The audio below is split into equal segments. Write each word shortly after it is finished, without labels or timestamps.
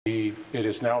It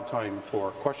is now time for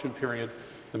question period.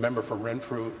 The member from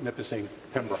Renfrew, Nipissing,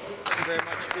 Pembroke. Thank you very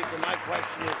much, Speaker. My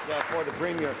question is for the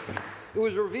Premier. It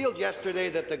was revealed yesterday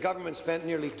that the government spent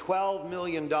nearly $12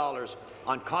 million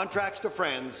on contracts to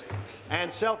friends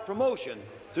and self-promotion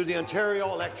through the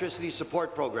Ontario Electricity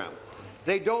Support Program.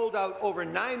 They doled out over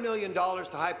 $9 million to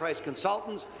high-priced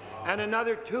consultants and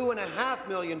another $2.5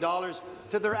 million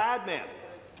to their ad men.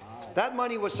 That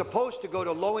money was supposed to go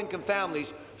to low-income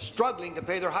families struggling to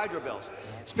pay their hydro bills.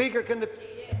 Speaker, can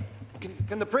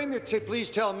the Premier please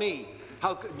tell me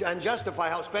and justify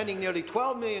how spending nearly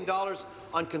 $12 million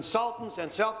on consultants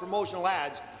and self-promotional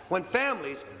ads when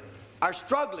families are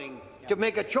struggling to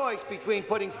make a choice between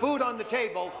putting food on the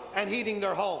table and heating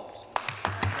their homes?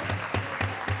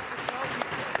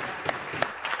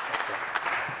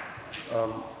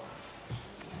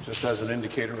 Just as an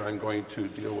indicator, I'm going to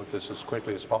deal with this as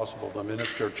quickly as possible. The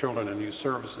Minister of Children and Youth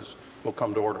Services will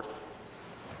come to order.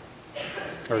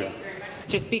 Carry on.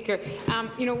 Mr. Speaker,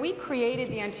 we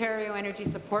created the Ontario Energy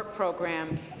Support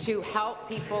Program to help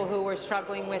people who were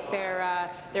struggling with their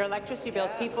electricity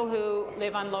bills, people who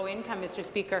live on low income, Mr.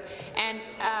 Speaker. And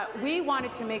we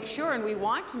wanted to make sure, and we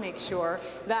want to make sure,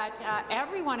 that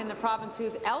everyone in the province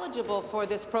who's eligible for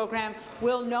this program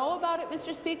will know about it,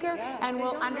 Mr. Speaker, and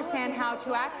will understand how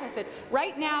to access it.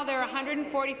 Right now, there are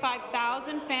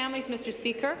 145,000 families, Mr.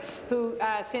 Speaker, who,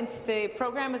 since the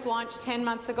program was launched 10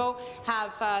 months ago,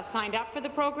 have signed up for the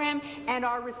program and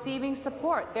are receiving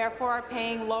support, therefore are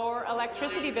paying lower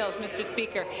electricity bills, Mr.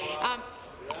 Speaker.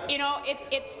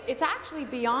 It's actually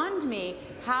beyond me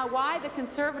why the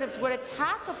Conservatives would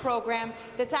attack a program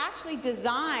that's actually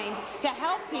designed to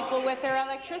help people with their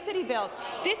electricity bills.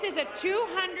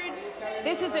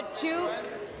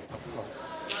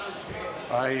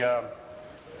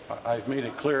 I've made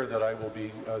it clear that I will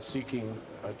be seeking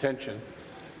attention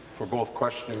for both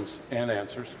questions and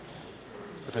answers.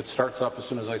 If it starts up as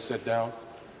soon as I sit down,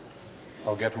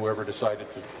 I'll get whoever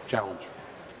decided to challenge.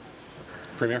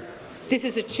 Premier? This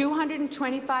is a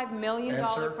 $225 million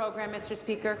program, Mr.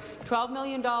 Speaker. $12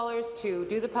 million to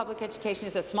do the public education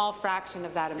is a small fraction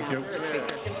of that amount, Mr. Speaker.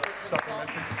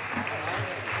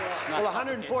 Well,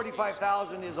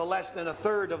 145,000 is less than a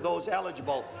third of those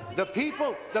eligible. The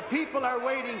people are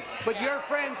waiting, but your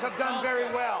friends have done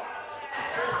very well.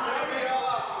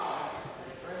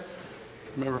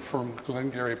 Member from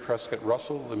Glengarry Prescott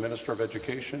Russell, the Minister of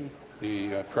Education,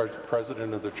 the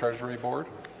President of the Treasury Board,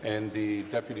 and the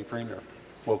Deputy Premier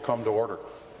will come to order.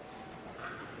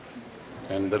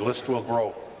 And the list will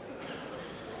grow.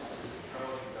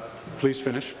 Please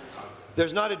finish.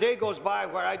 There's not a day goes by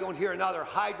where I don't hear another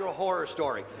hydro horror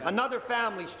story. Another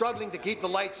family struggling to keep the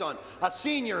lights on. A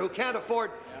senior who can't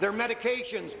afford their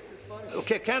medications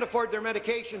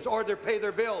or pay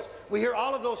their bills. We hear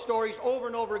all of those stories over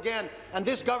and over again, and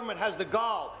this government has the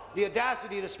gall, the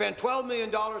audacity to spend $12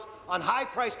 million on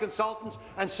high-priced consultants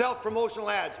and self-promotional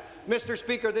ads. Mr.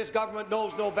 Speaker, this government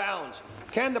knows no bounds.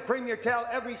 Can the Premier tell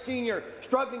every senior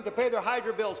struggling to pay their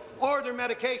hydro bills or their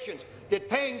medications that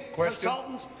paying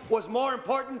consultants was more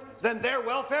important than their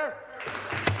welfare?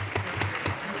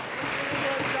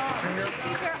 Mr.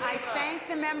 Speaker, I thank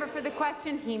the member for the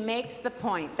question. He makes the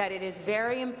point that it is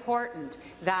very important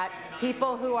that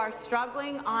people who are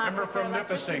struggling with their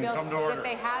electricity bills, that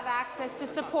they have access to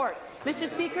support. Mr.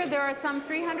 Speaker, there are some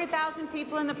 300,000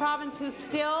 people in the province who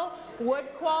still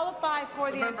would qualify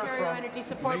for the Ontario Energy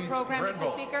Support Program,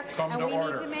 Mr. Speaker, and we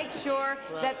need to make sure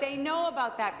that they know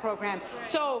about that program.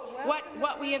 So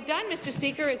what we have done, Mr.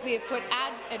 Speaker, is we have put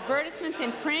advertisements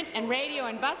in print and radio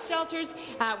and bus shelters.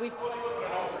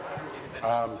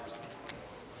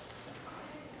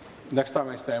 Next time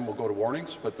I stand, we'll go to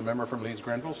warnings, but the member from Leeds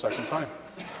Grenville, second time.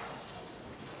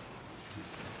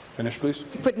 Finish, please.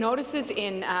 Put notices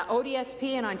in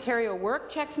ODSP and Ontario work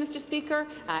checks, Mr. Speaker,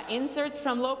 inserts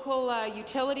from local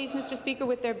utilities, Mr. Speaker,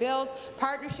 with their bills,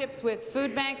 partnerships with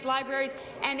food banks, libraries,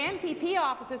 and MPP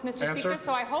offices, Mr. Speaker.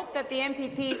 So I hope that the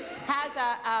MPP has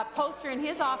a poster in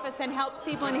his office and helps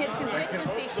people in his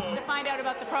constituency to find out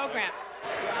about the program.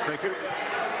 Thank you.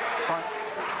 Fine.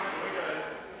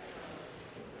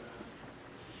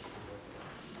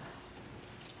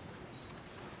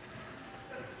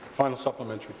 Final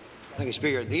supplementary. Thank you,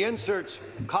 Speaker. The inserts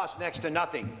cost next to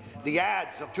nothing. The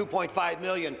ads of $2.5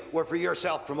 million were for your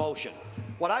self-promotion.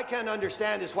 What I can't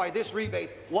understand is why this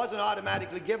rebate wasn't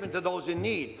automatically given to those in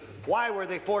need. Why were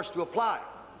they forced to apply?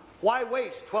 Why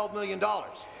waste $12 million?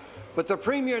 But the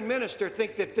Premier and Minister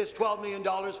think that this $12 million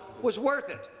was worth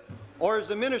it. Or as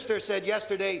the Minister said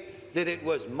yesterday, that it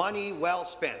was money well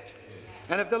spent.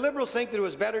 And if the Liberals think that it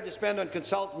was better to spend on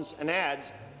consultants and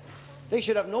ads, they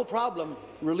should have no problem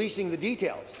releasing the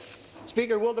details.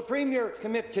 Speaker, will the Premier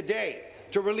commit today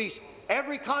to release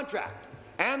every contract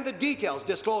and the details,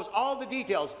 disclose all the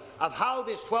details of how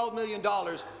this $12 million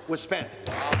was spent?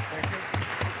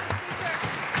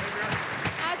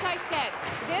 As I said,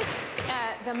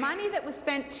 the money that was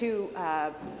spent to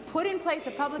put in place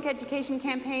a public education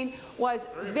campaign was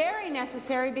very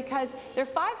necessary because there are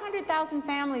 500,000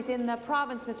 families in the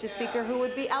province, Mr. Speaker, who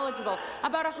would be eligible.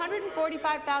 About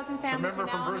 145,000 families are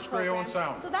now on the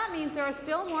program. So that means there are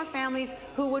still more families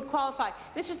who would qualify.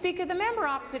 Mr. Speaker, the member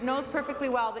opposite knows perfectly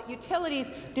well that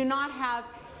utilities do not have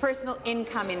personal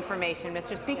income information,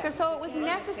 Mr. Speaker, so it was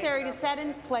necessary to set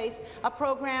in place a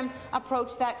program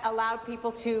approach that allowed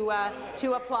people to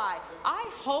apply. I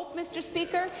hope, Mr.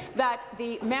 Speaker, that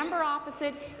the member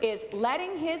opposite is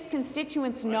letting his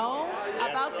constituents know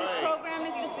about this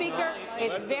program, Mr. Speaker.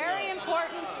 It's very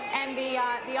important, and the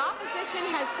opposition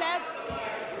has said.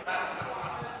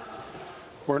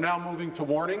 We're now moving to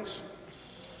warnings.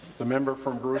 The member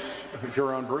from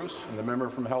Huron-Bruce and the member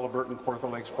from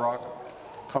Haliburton-Kawartha Lakes Brock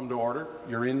come to order.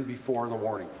 You're in before the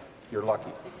warning. You're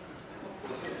lucky.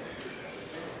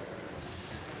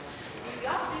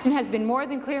 It has been more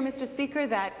than clear, Mr. Speaker,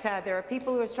 that there are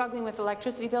people who are struggling with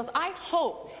electricity bills. I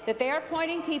hope that they are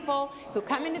pointing people who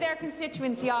come into their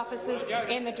constituency offices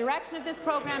in the direction of this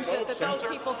program so that those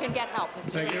people can get help,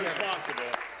 Mr. Speaker.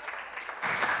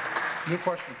 New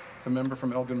question. The member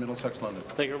from Elgin Middlesex London.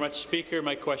 Thank you very much, Speaker.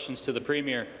 My question is to the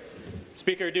Premier.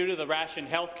 Speaker, due to the rationed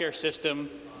healthcare system,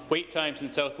 wait times in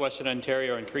southwestern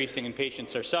Ontario are increasing and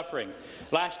patients are suffering.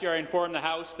 Last year, I informed the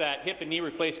House that hip and knee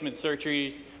replacement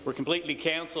surgeries were completely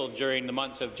cancelled during the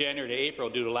months of January to April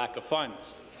due to lack of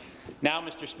funds. Now,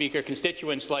 Mr. Speaker,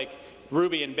 constituents like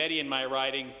Ruby and Betty in my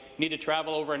riding need to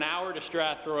travel over an hour to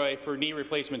Strathroy for knee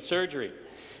replacement surgery.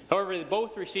 However, they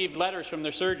both received letters from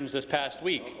their surgeons this past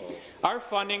week. Our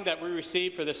funding that we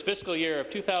received for this fiscal year of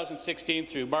 2016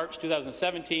 through March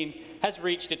 2017 has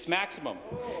reached its maximum,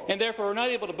 and therefore we're not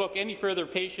able to book any further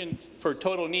patients for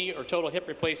total knee or total hip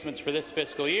replacements for this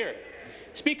fiscal year.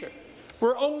 Speaker,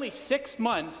 we're only 6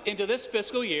 months into this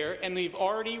fiscal year and we've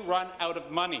already run out of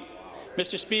money.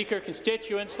 Mr. Speaker,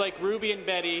 constituents like Ruby and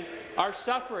Betty are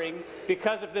suffering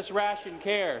because of this ration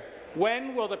care.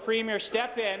 When will the Premier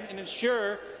step in and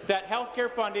ensure that healthcare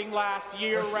funding lasts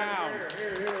year-round? Minister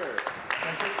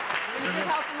of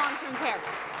Health and Long-Term Care.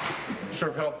 Minister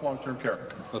of Health, Long-Term Care.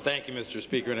 Well, thank you, Mr.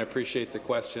 Speaker, and I appreciate the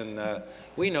question.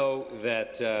 We know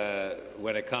that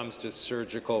when it comes to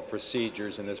surgical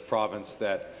procedures in this province,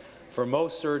 that for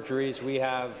most surgeries we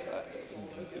have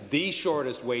the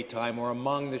shortest wait time or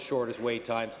among the shortest wait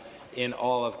times in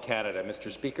all of Canada,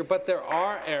 Mr. Speaker. But there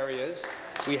are areas,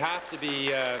 we have to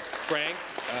be frank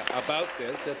about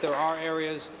this, that there are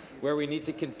areas where we need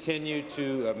to continue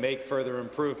to make further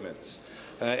improvements.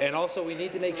 And also, we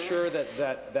need to make sure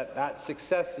that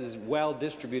success is well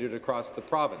distributed across the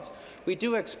province. We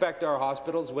do expect our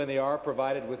hospitals, when they are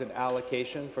provided with an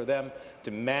allocation, for them to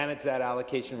manage that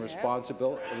allocation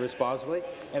responsibly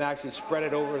and actually spread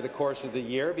it over the course of the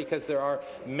year, because there are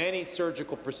many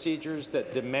surgical procedures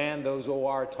that demand those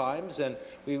OR times, and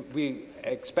we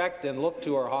expect and look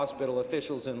to our hospital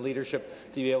officials and leadership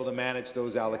to be able to manage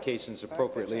those allocations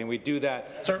appropriately. And we do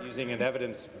that using an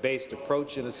evidence-based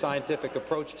approach and a scientific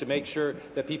approach to make sure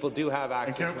that people do have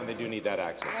access when they do need that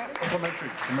access. Supplementary.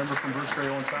 The member from Bruce Grey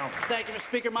Owen Sound. Thank you, Mr.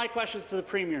 Speaker. My question is to the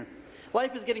Premier.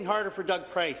 Life is getting harder for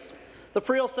Doug Price. The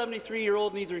frail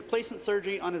 73-year-old needs replacement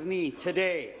surgery on his knee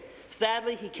today.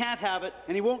 Sadly, he can't have it,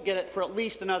 and he won't get it for at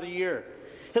least another year.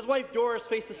 His wife Doris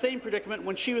faced the same predicament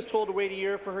when she was told to wait a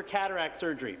year for her cataract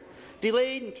surgery.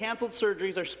 Delayed and cancelled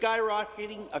surgeries are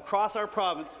skyrocketing across our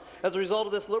province as a result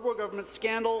of this Liberal government's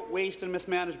scandal, waste and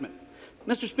mismanagement.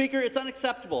 Mr. Speaker, it's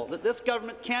unacceptable that this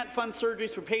government can't fund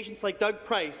surgeries for patients like Doug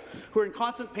Price, who are in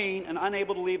constant pain and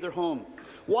unable to leave their home.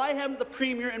 Why haven't the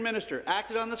Premier and Minister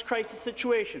acted on this crisis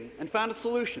situation and found a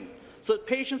solution so that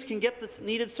patients can get the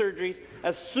needed surgeries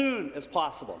as soon as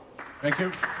possible? Thank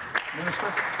you.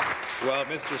 Minister. Well,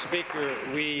 Mr. Speaker,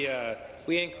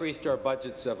 we increased our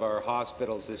budgets of our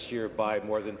hospitals this year by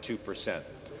more than 2%.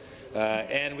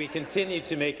 And we continue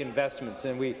to make investments,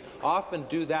 and we often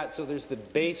do that so there's the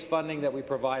base funding that we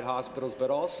provide hospitals, but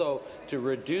also to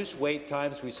reduce wait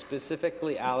times, we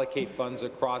specifically allocate funds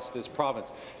across this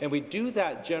province. And we do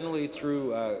that generally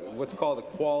through what's called a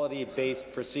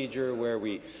quality-based procedure, where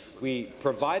we We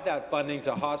provide that funding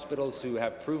to hospitals who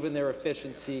have proven their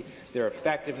efficiency, their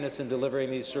effectiveness in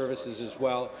delivering these services as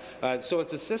well. So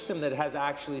it's a system that has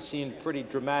actually seen pretty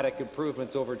dramatic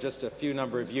improvements over just a few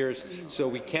number of years, so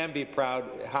we can be proud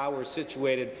how we're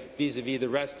situated vis-a-vis the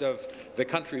rest of the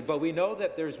country. But we know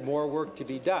that there's more work to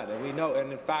be done, and we know,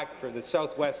 and in fact, for the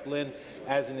Southwest LHIN,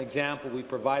 as an example, we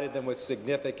provided them with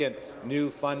significant new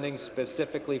funding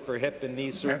specifically for hip and knee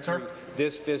surgery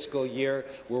this fiscal year.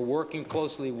 We're working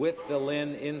closely with the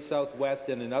LHIN in Southwest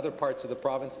and in other parts of the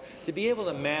province to be able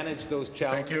to manage those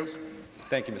challenges.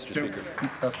 Thank you, Mr. Speaker.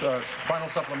 Final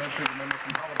supplementary, the member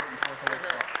from Haliburton, Kawartha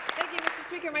Lakes. Thank you, Mr.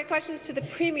 Speaker. My question is to the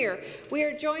Premier. We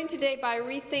are joined today by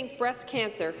Rethink Breast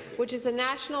Cancer, which is a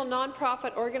national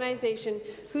nonprofit organization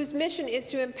whose mission is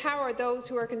to empower those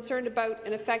who are concerned about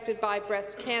and affected by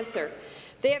breast cancer.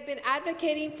 They have been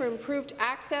advocating for improved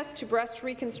access to breast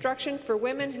reconstruction for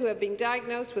women who have been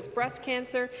diagnosed with breast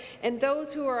cancer and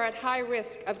those who are at high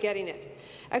risk of getting it.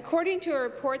 According to a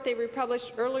report they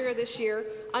republished earlier this year,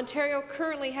 Ontario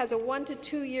currently has a 1 to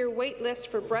 2 year wait list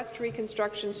for breast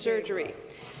reconstruction surgery.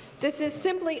 This is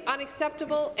simply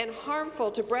unacceptable and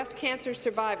harmful to breast cancer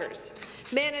survivors.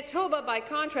 Manitoba, by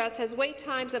contrast, has wait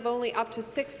times of only up to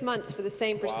 6 months for the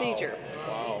same procedure.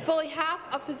 Wow. Fully half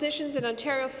of physicians in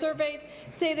Ontario surveyed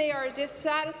say they are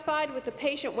dissatisfied with the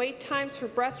patient wait times for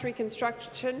breast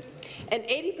reconstruction, and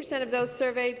 80% of those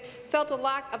surveyed felt a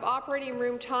lack of operating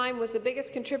room time was the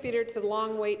biggest contributor to the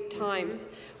long wait times.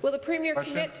 Will the Premier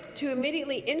commit to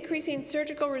immediately increasing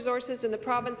surgical resources in the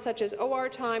province, such as OR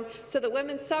time, so that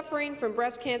women suffering from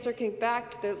breast cancer can get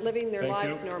back to living their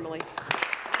lives normally?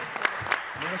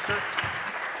 Minister.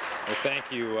 Well,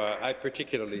 thank you. I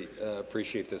particularly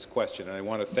appreciate this question, and I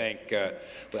want to thank.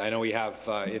 I know we have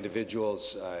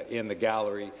individuals in the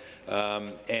gallery,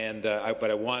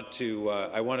 but I want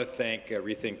to thank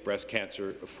Rethink Breast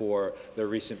Cancer for their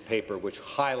recent paper, which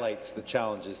highlights the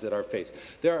challenges that are faced.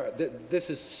 This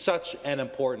is such an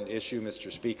important issue,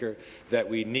 Mr. Speaker, that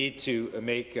we need to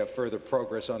make further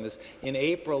progress on this. In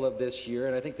April of this year,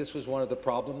 and I think this was one of the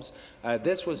problems.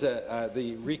 This was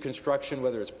the reconstruction,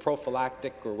 whether it's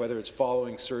prophylactic or whether it's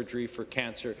following surgery for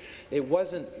cancer. It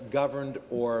wasn't governed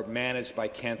or managed by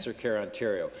Cancer Care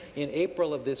Ontario. In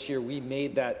April of this year, we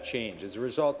made that change. As a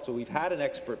result, so we've had an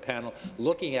expert panel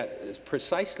looking at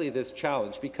precisely this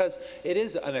challenge, because it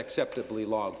is unacceptably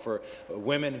long for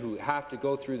women who have to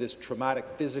go through this traumatic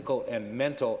physical and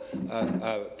mental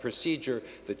procedure,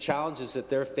 the challenges that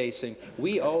they're facing.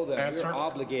 We owe them. We're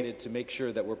obligated to make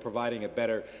sure that we're providing a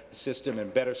better system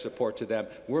and better support to them.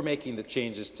 We're making the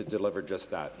changes to deliver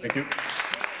just that. Thank you.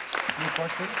 Any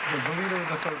questions? The Leader of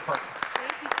the Third Party.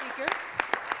 Thank you, Speaker.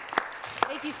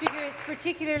 Thank you, Speaker. It's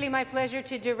particularly my pleasure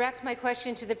to direct my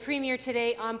question to the Premier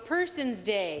today on Persons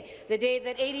Day, the day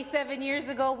that 87 years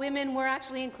ago women were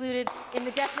actually included in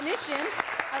the definition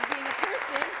of being a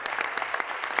person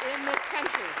in this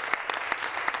country.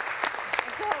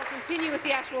 And so I'll continue with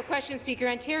the actual question, Speaker.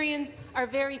 Ontarians are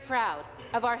very proud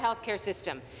of our healthcare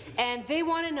system, and they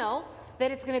want to know that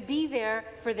it's going to be there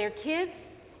for their kids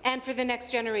and for the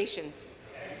next generations.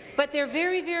 But they're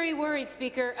very, very worried,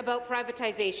 Speaker, about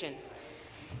privatization.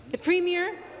 The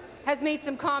Premier has made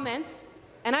some comments,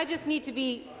 and I just need to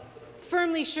be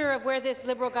firmly sure of where this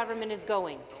Liberal government is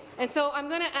going. And so I'm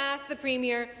going to ask the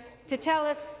Premier to tell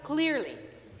us clearly,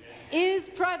 is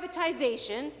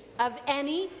privatization of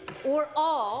any or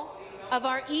all of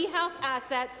our e-health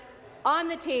assets on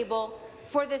the table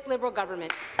for this Liberal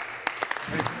government?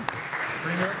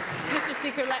 Mr.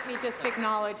 Speaker, let me just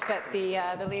acknowledge that the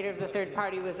Leader of the Third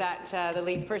Party was at the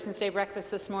Leave Persons Day breakfast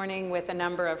this morning with a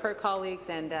number of her colleagues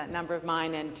and a number of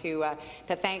mine, and to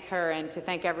thank her and to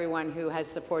thank everyone who has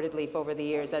supported Leave over the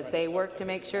years as they work to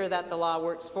make sure that the law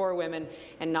works for women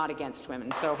and not against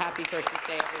women. So happy Persons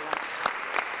Day, everyone.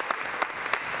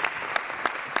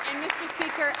 And Mr.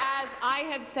 Speaker, as I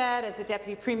have said, as the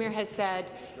Deputy Premier has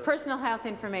said, personal health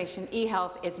information,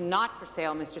 e-health, is not for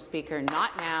sale, Mr. Speaker,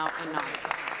 not now and not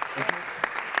again.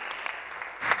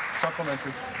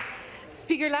 Supplementary.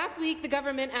 Speaker, last week the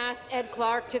government asked Ed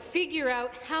Clark to figure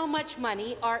out how much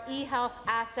money our e-health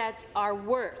assets are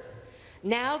worth.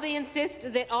 Now they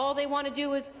insist that all they want to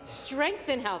do is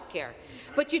strengthen healthcare.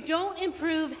 But you don't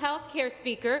improve healthcare,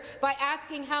 Speaker, by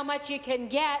asking how much you can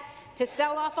get to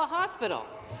sell off a hospital.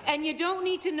 And you don't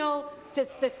need to know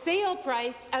the sale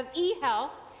price of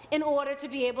e-health in order to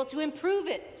be able to improve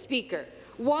it, Speaker.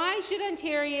 Why should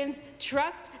Ontarians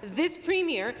trust this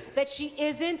Premier that she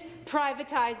isn't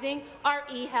privatizing our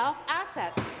e-health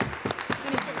assets?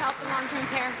 Minister of Health and Long-Term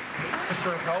Care. Minister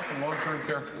of Health and Long-Term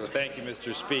Care. Well, thank you,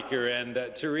 Mr. Speaker. And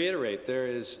to reiterate, there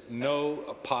is no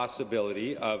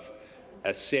possibility of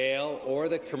a sale or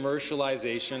the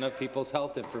commercialization of people's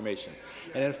health information.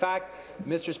 And in fact,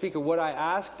 Mr. Speaker, what I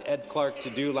asked Ed Clark to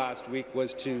do last week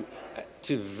was to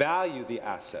value the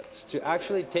assets, to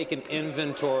actually take an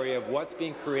inventory of what's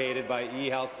being created by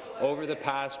eHealth over the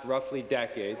past roughly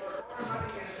decade.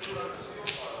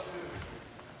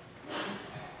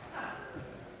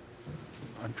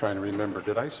 I'm trying to remember.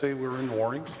 Did I say we're in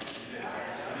warnings?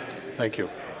 Thank you.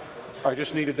 I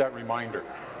just needed that reminder.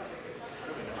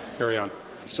 Carry on.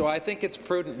 So I think it's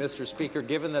prudent, Mr. Speaker,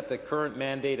 given that the current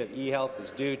mandate of eHealth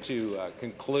is due to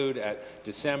conclude at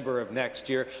December of next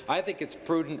year, I think it's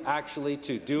prudent actually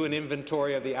to do an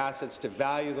inventory of the assets, to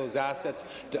value those assets,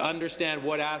 to understand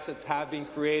what assets have been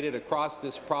created across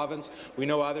this province. We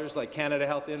know others like Canada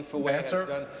Health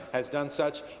Infoway has done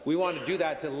such. We want to do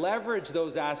that to leverage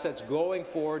those assets going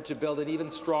forward to build an even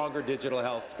stronger digital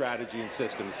health strategy and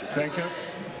system, Mr. Speaker. Thank you.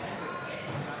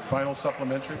 Final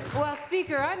supplementary. Well,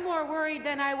 Speaker, I'm more worried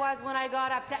than I was when I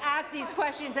got up to ask these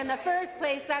questions in the first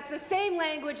place. That's the same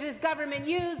language this government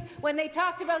used when they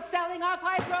talked about selling off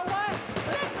Hydro One,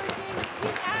 leveraging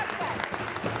the assets.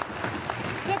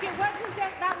 Look, it wasn't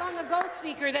that long ago,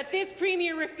 Speaker, that this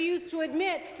Premier refused to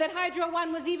admit that Hydro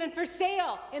One was even for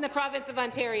sale in the province of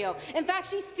Ontario. In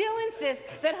fact, she still insists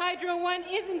that Hydro One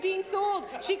isn't being sold.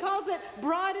 She calls it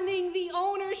broadening the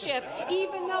ownership,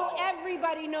 even though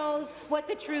everybody knows what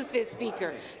the truth is,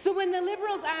 Speaker. So when the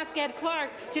Liberals ask Ed Clark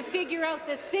to figure out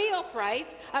the sale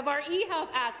price of our eHealth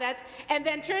assets and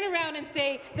then turn around and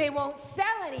say they won't sell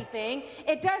anything,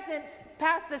 it doesn't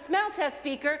pass the smell test,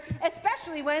 Speaker,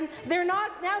 especially when they're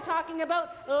not now talking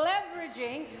about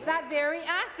leveraging that very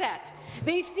asset.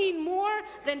 They've seen more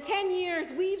than 10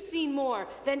 years, we've seen more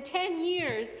than 10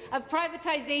 years of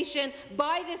privatization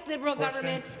by this Liberal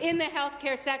government in the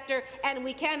healthcare sector, and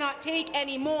we cannot take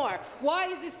any more. Why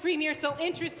is this Premier so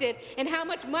interested in how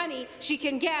much money she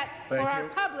can get for our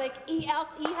public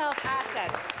eHealth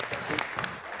assets?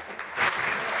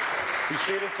 Be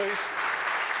seated, please.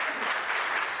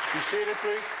 Be seated,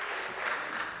 please.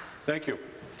 Thank you.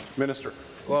 Minister.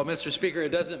 Well, Mr. Speaker, it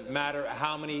doesn't matter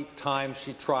how many times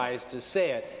she tries to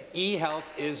say it. eHealth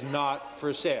is not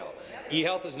for sale.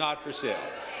 eHealth is not for sale.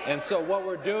 And so what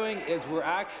we're doing is we're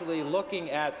actually looking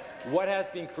at what has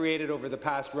been created over the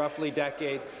past roughly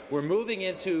decade. We're moving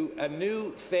into a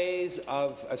new phase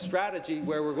of a strategy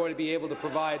where we're going to be able to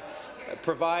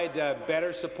provide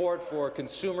better support for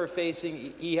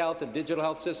consumer-facing e-health and digital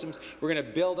health systems. We're going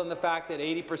to build on the fact that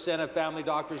 80% of family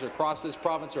doctors across this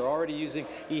province are already using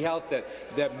e-health,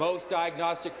 that most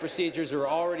diagnostic procedures are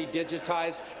already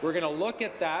digitized. We're going to look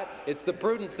at that. It's the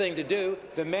prudent thing to do.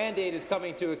 The mandate is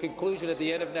coming to a conclusion at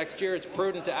the end of next year. It's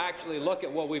prudent to actually look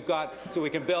at what we've got so we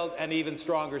can build an even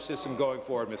stronger system going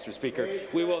forward, Mr. Speaker.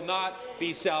 We will not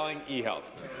be selling e-health.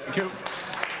 Thank you.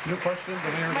 New question.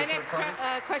 My next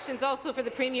question is also for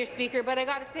the Premier, Speaker, but I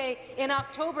got to say, in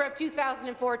October of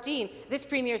 2014, this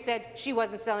Premier said she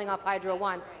wasn't selling off Hydro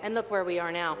One, and look where we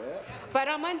are now. But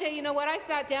on Monday, you know what, I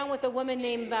sat down with a woman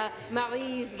named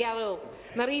Maryse Gallo.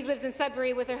 Maryse lives in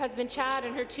Sudbury with her husband Chad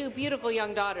and her two beautiful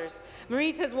young daughters.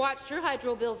 Maryse has watched her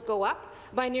hydro bills go up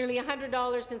by nearly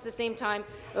 $100 since the same time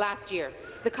last year.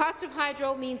 The cost of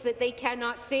hydro means that they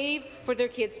cannot save for their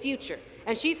kids' future,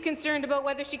 and she's concerned about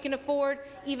whether she can afford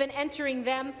even entering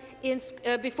them in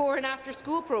before and after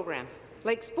school programs,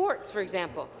 like sports, for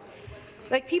example.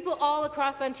 Like people all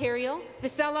across Ontario, the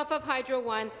sell-off of Hydro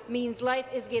One means life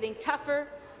is getting tougher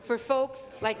for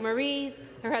folks like Maryse,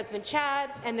 her husband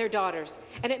Chad, and their daughters.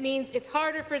 And it means it's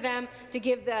harder for them to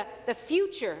give the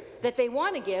future that they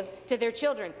want to give to their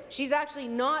children. She's actually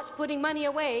not putting money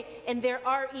away in their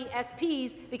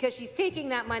RESPs because she's taking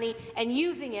that money and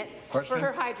using it for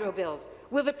her hydro bills.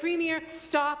 Will the Premier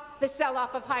stop the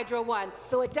sell-off of Hydro One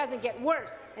so it doesn't get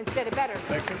worse instead of better?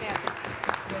 Thank you.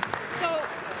 So,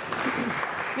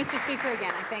 Mr. Speaker,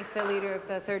 again, I thank the Leader of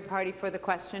the Third Party for the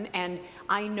question, and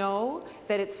I know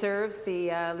that it serves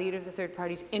the Leader of the Third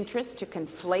Party's interest to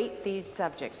conflate these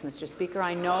subjects, Mr. Speaker.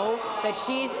 I know that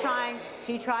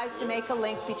she tries to make a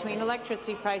link between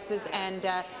electricity prices and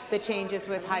the changes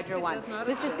with Hydro One.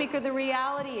 Mr. Speaker, the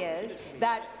reality is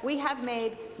that we have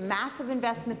made massive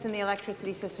investments in the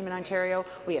electricity system in Ontario.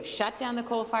 We have shut down the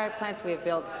coal-fired plants. We have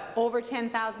built over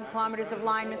 10,000 kilometres of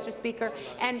line, Mr. Speaker,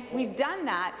 and we've done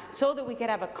that so that we could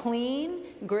have a clean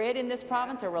grid in this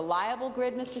province, a reliable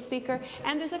grid, Mr. Speaker,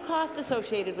 and there's a cost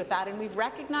associated with that, and we've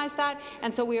recognized that,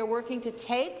 and so we are working to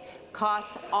take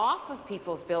costs off of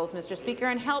people's bills, Mr. Speaker,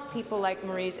 and help people like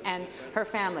Maryse and her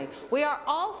family. We are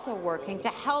also working to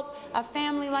help a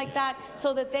family like that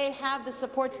so that they have the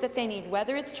supports that they need,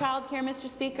 whether it's it's childcare, Mr.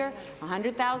 Speaker,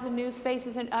 100,000 new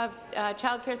spaces of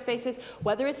childcare spaces,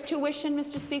 whether it's tuition,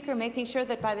 Mr. Speaker, making sure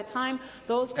that by the time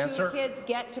those two kids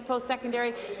get to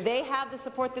post-secondary, they have the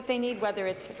support that they need, whether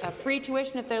it's free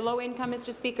tuition if they're low income,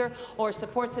 Mr. Speaker, or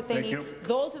supports that they need.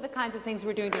 Those are the kinds of things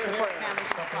we're doing to support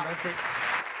families.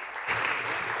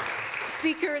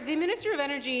 Speaker, the Minister of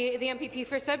Energy, the MPP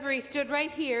for Sudbury, stood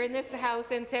right here in this House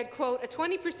and said, quote, a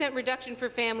 20% reduction for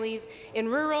families in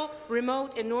rural,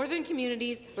 remote and northern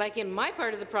communities, like in my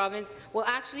part of the province, will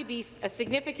actually be a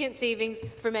significant savings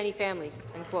for many families,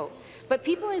 unquote. But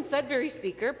people in Sudbury,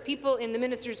 Speaker, people in the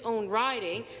Minister's own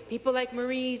riding, people like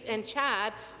Maurice and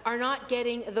Chad, are not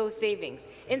getting those savings.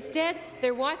 Instead,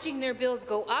 they're watching their bills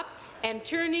go up and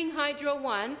turning Hydro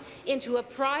One into a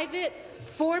private,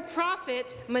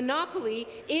 for-profit monopoly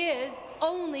is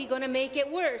only going to make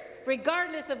it worse,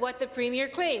 regardless of what the Premier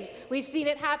claims. We've seen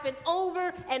it happen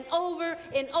over and over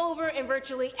and over in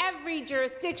virtually every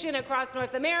jurisdiction across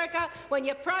North America. When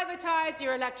you privatize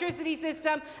your electricity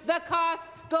system, the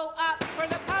costs go up for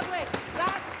the public.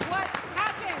 That's what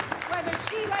happens, whether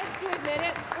she likes to admit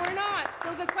it or not.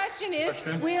 So the question is,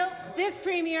 will this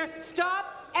Premier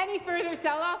stop any further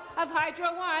sell-off of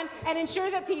Hydro One and ensure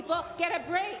that people get a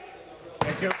break?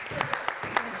 Thank you.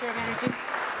 Minister of Energy.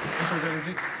 Minister of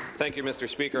Energy. Thank you, Mr.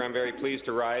 Speaker. I'm very pleased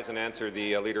to rise and answer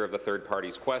the Leader of the Third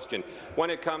Party's question. When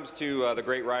it comes to the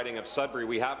Great Riding of Sudbury,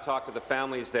 we have talked to the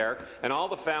families there, and all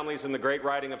the families in the Great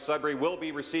Riding of Sudbury will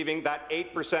be receiving that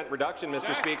 8% reduction,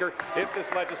 Mr. Speaker, if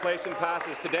this legislation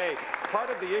passes today.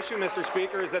 Part of the issue, Mr.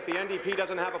 Speaker, is that the NDP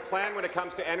doesn't have a plan when it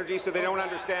comes to energy, so they don't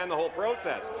understand the whole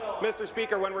process. Mr.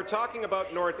 Speaker, when we're talking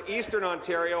about northeastern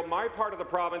Ontario, my part of the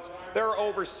province, there are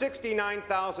over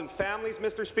 69,000 families,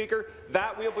 Mr. Speaker,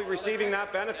 that will be receiving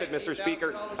that benefit, Mr.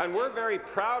 Speaker, and we're very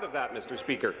proud of that, Mr.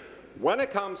 Speaker. When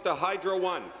it comes to Hydro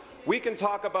One, we can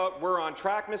talk about we're on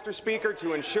track, Mr. Speaker,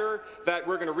 to ensure that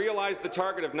we're going to realize the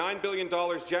target of $9 billion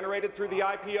generated through the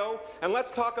IPO. And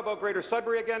let's talk about Greater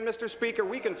Sudbury again, Mr. Speaker.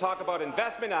 We can talk about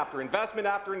investment after investment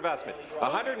after investment.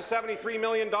 $173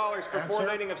 million for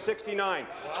four-laning of 69,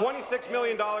 $26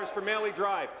 million for Maley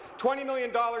Drive, $20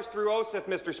 million through OSIF,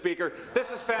 Mr. Speaker.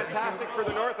 This is fantastic for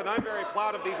the North, and I'm very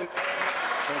proud of these.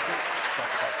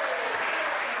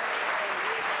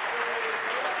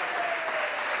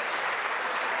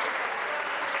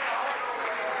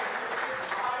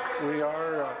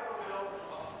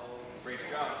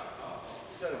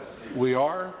 We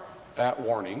are at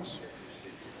warnings.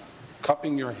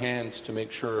 Cupping your hands to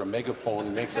make sure a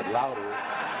megaphone makes it louder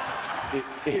it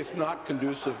is not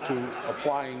conducive to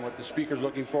applying what the Speaker is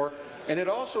looking for. And it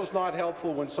also is not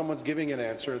helpful when someone's giving an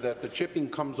answer that the chipping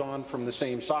comes on from the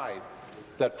same side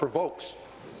that provokes.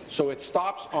 So it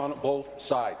stops on both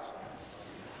sides.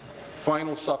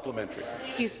 Final supplementary.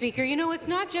 Thank you, Speaker. You know, it's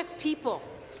not just people,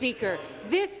 Speaker.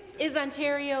 This is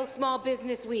Ontario Small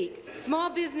Business Week. Small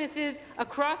businesses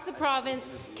across the province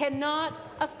cannot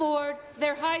afford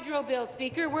their hydro bill,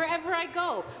 Speaker, wherever I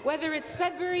go, whether it's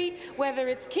Sudbury, whether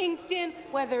it's Kingston,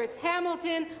 whether it's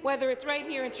Hamilton, whether it's right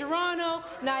here in Toronto,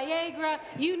 Niagara,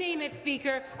 you name it,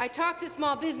 Speaker. I talk to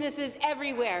small businesses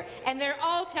everywhere, and they're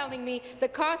all telling me the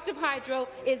cost of hydro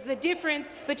is the difference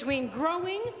between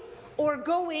growing or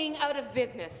going out of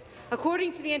business.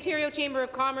 According to the Ontario Chamber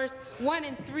of Commerce, 1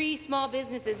 in 3 small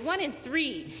businesses, 1 in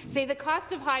 3, say the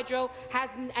cost of hydro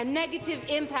has a negative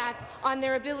impact on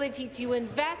their ability to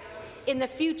invest in the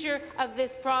future of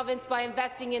this province by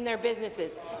investing in their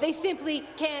businesses. They simply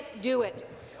can't do it.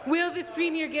 Will this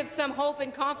Premier give some hope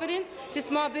and confidence to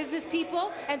small business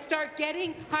people and start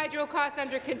getting hydro costs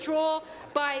under control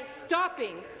by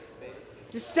stopping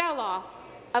the sell-off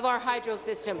of our hydro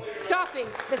system, stopping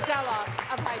the sell-off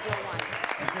of Hydro One?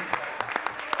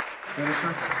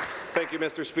 Minister. Thank you,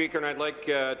 Mr. Speaker, and I'd like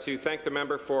to thank the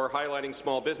member for highlighting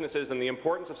small businesses and the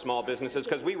importance of small businesses,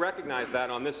 because we recognize that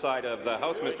on this side of the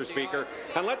House, Mr. Speaker.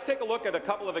 And let's take a look at a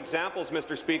couple of examples,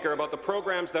 Mr. Speaker, about the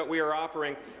programs that we are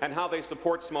offering and how they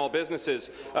support small businesses.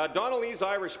 Donnelly's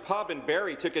Irish Pub in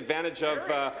Barrie took advantage of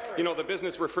the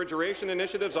business refrigeration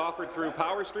initiatives offered through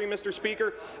PowerStream, Mr.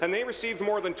 Speaker, and they received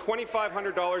more than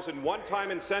 $2,500 in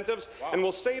one-time incentives and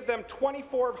will save them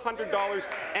 $2,400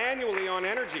 annually on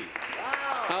energy.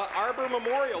 Arbor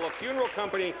Memorial, a funeral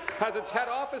company, has its head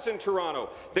office in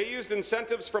Toronto. They used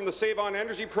incentives from the Save On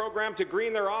Energy program to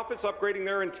green their office, upgrading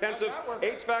their intensive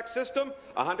HVAC system.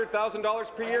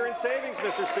 $100,000 per year in savings,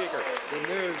 Mr. Speaker.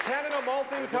 Canada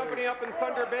Malting Company up in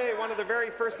Thunder Bay, one of the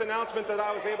very first announcements that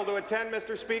I was able to attend,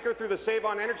 Mr. Speaker, through the Save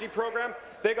On Energy program.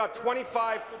 They got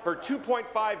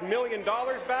 $2.5 million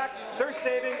back. They're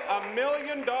saving $1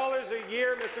 million a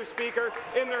year, Mr. Speaker,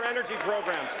 in their energy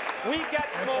programs. We get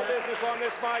small business on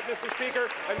this satisfied, Mr. Speaker,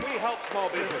 and we help small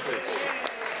businesses.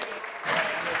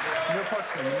 Your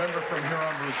question, the member from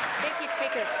Huron-Bruce. Thank you,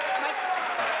 Speaker.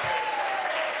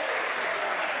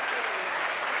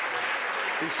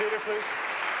 Be seated, please.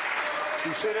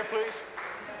 Be seated, please.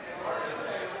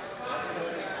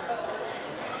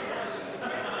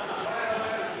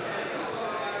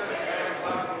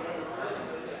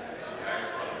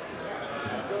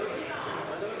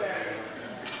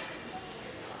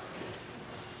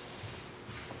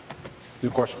 New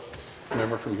question.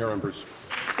 Member from Huron-Bruce.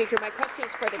 Speaker, my question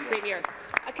is for the Premier.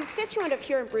 A constituent of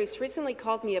Huron-Bruce recently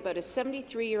called me about a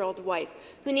 73-year-old wife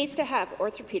who needs to have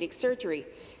orthopedic surgery.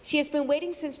 She has been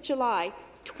waiting since July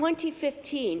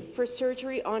 2015 for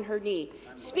surgery on her knee.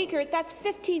 Speaker, that's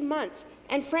 15 months,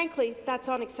 and frankly, that's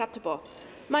unacceptable.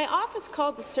 My office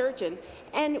called the surgeon,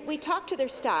 and we talked to their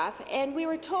staff, and we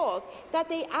were told that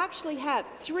they actually have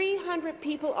 300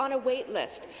 people on a wait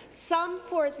list, some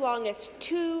for as long as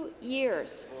 2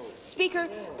 years. Speaker,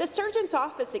 the surgeon's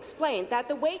office explained that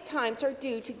the wait times are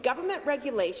due to government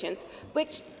regulations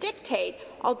which dictate,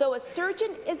 although a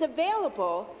surgeon is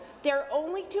available, they're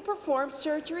only to perform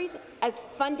surgeries as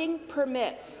funding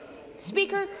permits.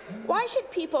 Speaker, why should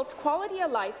people's quality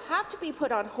of life have to be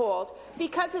put on hold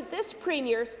because of this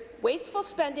Premier's wasteful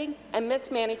spending and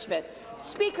mismanagement?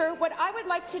 Speaker, what I would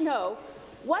like to know,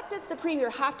 what does the Premier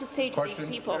have to say to these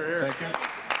people? Thank you.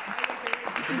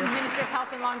 Minister of Health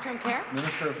and Long-Term Care.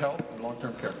 Minister of Health and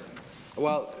Long-Term Care.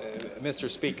 Well, Mr.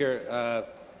 Speaker,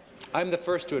 I'm the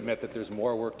first to admit that there's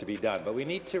more work to be done, but we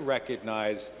need to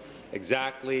recognize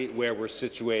exactly where we're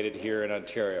situated here in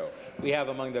Ontario. We have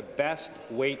among the best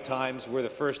wait times. We're the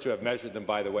first to have measured them,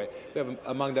 by the way. We have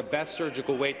among the best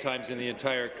surgical wait times in the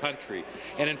entire country.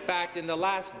 And in fact, in the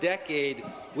last decade,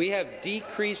 we have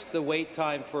decreased the wait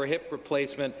time for hip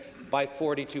replacement by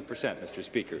 42%, Mr.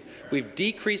 Speaker. We've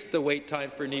decreased the wait time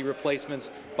for knee replacements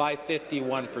by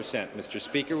 51%, Mr.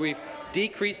 Speaker. We've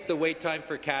decreased the wait time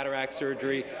for cataract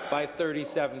surgery by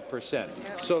 37%.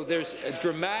 So there's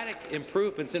dramatic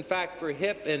improvements. In fact, for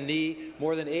hip and knee,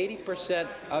 more than 80%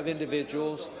 of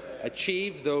individuals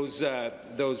achieve those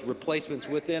replacements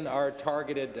within our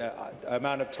targeted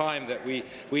amount of time that we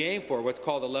aim for, what's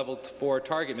called a level 4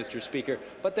 target, Mr. Speaker.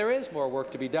 But there is more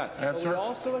work to be done. But we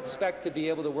also expect to be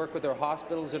able to work with our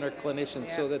hospitals and our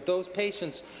clinicians so that those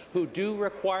patients who do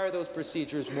require those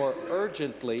procedures more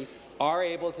urgently are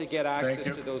able to get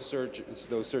access to those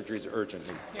surgeries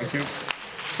urgently. Thank you.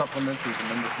 Supplementary, the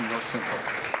member from York Central.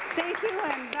 Thank you,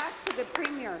 and back to the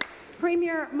Premier.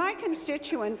 Premier, my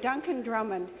constituent, Duncan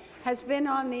Drummond, has been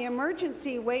on the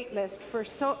emergency wait list for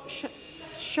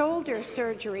shoulder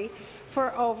surgery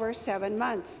for over 7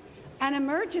 months. An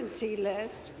emergency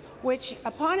list which,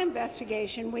 upon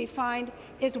investigation, we find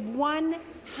is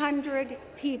 100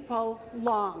 people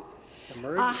long.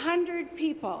 100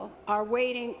 people are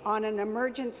waiting on an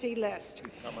emergency list.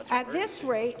 At this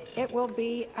rate, it will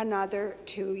be another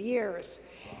 2 years.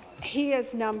 He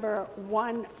is number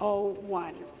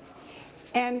 101.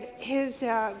 And his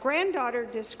granddaughter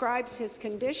describes his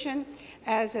condition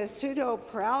as a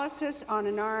pseudo-paralysis on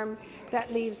an arm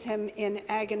that leaves him in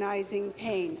agonizing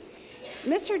pain.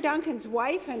 Mr. Duncan's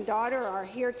wife and daughter are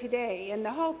here today in the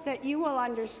hope that you will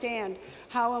understand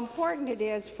how important it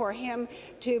is for him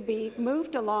to be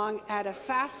moved along at a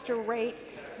faster rate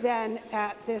than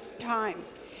at this time.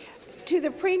 To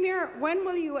the Premier, when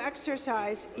will you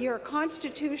exercise your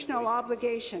constitutional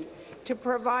obligation to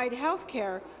provide health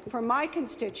care for my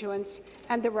constituents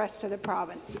and the rest of the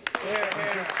province?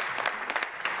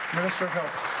 Minister of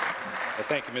Health.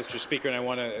 Thank you, Mr. Speaker, and I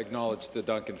want to acknowledge the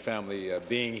Duncan family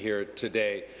being here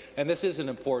today. And this is an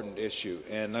important issue,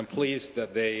 and I'm pleased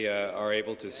that they are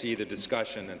able to see the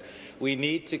discussion. And we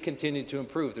need to continue to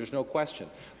improve, there's no question.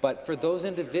 But for those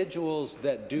individuals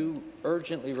that do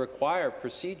urgently require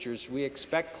procedures, we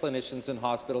expect clinicians and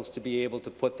hospitals to be able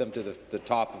to put them to the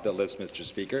top of the list, Mr.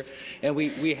 Speaker. And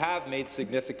we have made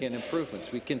significant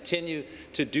improvements. We continue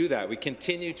to do that. We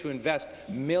continue to invest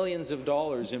millions of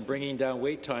dollars in bringing down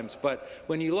wait times. But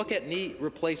when you look at knee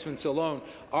replacements alone,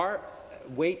 our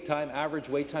average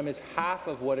wait time is half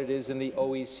of what it is in the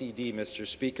OECD, Mr.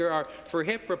 Speaker. For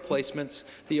hip replacements,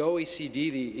 the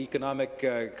OECD, the economic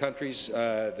countries,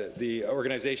 the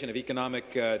Organization of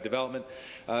Economic Development,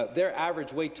 their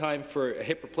average wait time for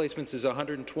hip replacements is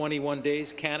 121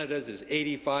 days. Canada's is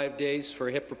 85 days for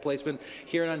hip replacement.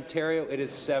 Here in Ontario, it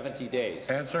is 70 days.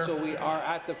 Answer. So we are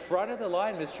at the front of the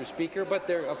line, Mr. Speaker, but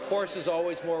there, of course, is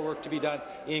always more work to be done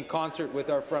in concert with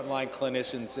our frontline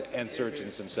clinicians and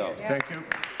surgeons themselves. Thank you.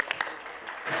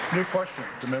 New question,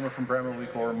 the member from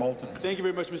Bramalea or Moulton. Thank you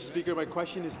very much, Mr. Speaker. My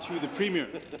question is to the Premier.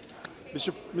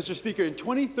 Mr. Speaker, in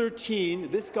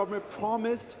 2013, this government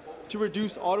promised to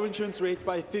reduce auto insurance rates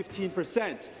by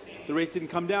 15%. The rates didn't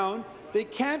come down. They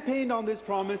campaigned on this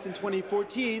promise in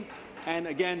 2014, and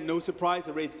again, no surprise,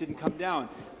 the rates didn't come down.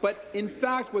 But in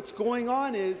fact, what's going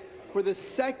on is, for the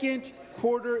second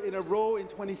quarter in a row in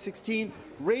 2016,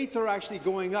 rates are actually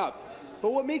going up.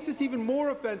 But what makes this even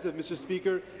more offensive, Mr.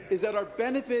 Speaker, is that our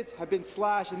benefits have been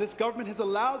slashed, and this government has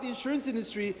allowed the insurance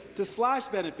industry to slash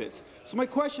benefits. So my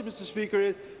question, Mr. Speaker,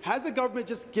 is, has the government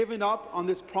just given up on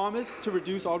this promise to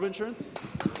reduce auto insurance?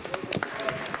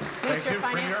 Thank you,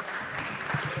 Premier.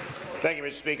 Thank you,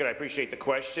 Mr. Speaker. I appreciate the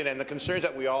question and the concerns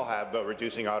that we all have about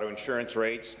reducing auto insurance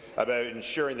rates, about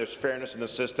ensuring there's fairness in the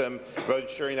system, about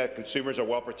ensuring that consumers are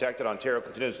well protected. Ontario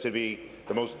continues to be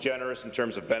the most generous in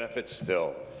terms of benefits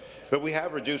still. But we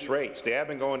have reduced rates. They have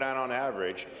been going down on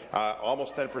average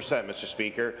almost 10%, Mr.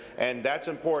 Speaker, and that's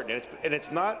important. And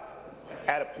it's not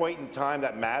at a point in time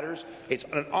that matters. It's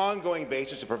on an ongoing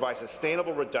basis to provide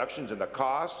sustainable reductions in the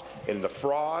costs, in the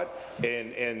fraud,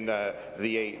 in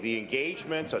the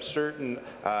engagements of certain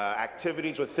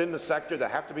activities within the sector that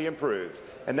have to be improved.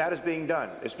 And that is being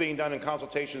done. It's being done in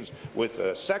consultations with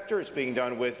the sector. It's being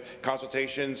done with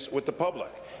consultations with the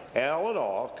public. And all in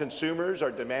all, consumers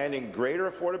are demanding greater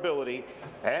affordability,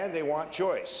 and they want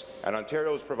choice. And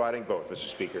Ontario is providing both, Mr.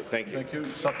 Speaker. Thank you. Thank you.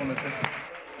 Supplementary.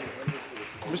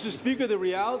 Mr. Speaker, the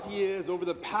reality is, over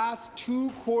the past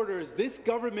 2 quarters, this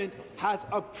government has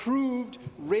approved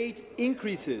rate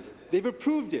increases. They've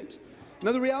approved it.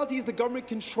 Now, the reality is the government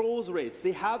controls rates.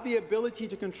 They have the ability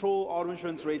to control auto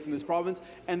insurance rates in this province,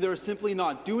 and they're simply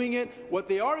not doing it. What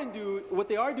they are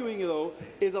doing, though,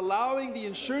 is allowing the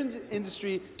insurance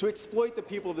industry to exploit the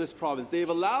people of this province. They've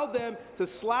allowed them to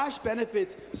slash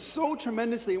benefits so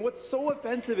tremendously. And what's so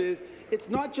offensive is, it's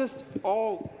not just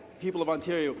all people of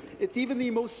Ontario. It's even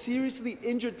the most seriously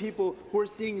injured people who are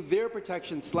seeing their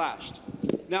protection slashed.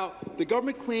 Now, the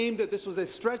government claimed that this was a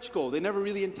stretch goal. They never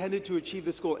really intended to achieve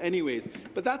this goal anyways.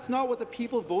 But that's not what the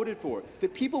people voted for. The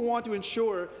people want to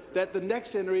ensure that the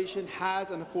next generation has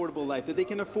an affordable life, that they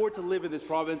can afford to live in this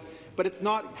province, but it's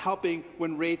not helping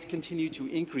when rates continue to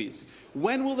increase.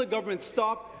 When will the government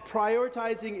stop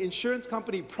prioritizing insurance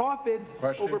company profits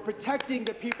over protecting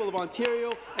the people of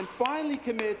Ontario and finally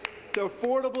commit to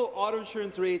affordable auto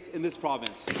insurance rates in this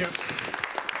province? Thank you.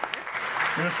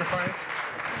 Minister of Finance.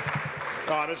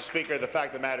 Mr. Speaker, the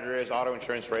fact of the matter is auto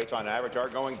insurance rates on average are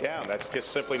going down. That's just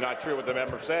simply not true what the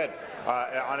member said.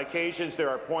 On occasions, there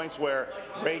are points where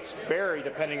rates vary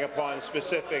depending upon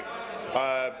specific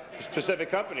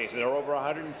companies, and there are over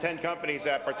 110 companies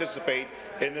that participate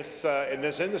in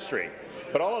this industry.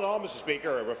 But all in all, Mr.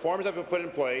 Speaker, reforms have been put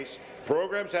in place.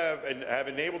 Programs have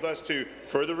enabled us to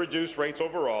further reduce rates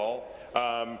overall.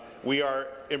 We are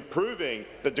improving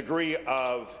the degree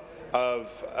of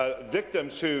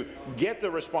victims who get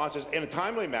the responses in a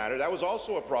timely manner. That was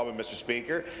also a problem, Mr.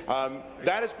 Speaker.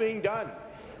 That is being done.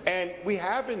 And we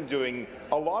have been doing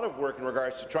a lot of work in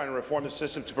regards to trying to reform the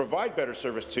system to provide better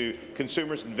service to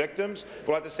consumers and victims,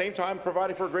 while at the same time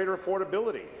providing for greater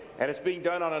affordability. And it's being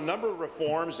done on a number of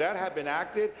reforms that have been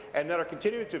acted and that are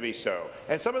continuing to be so.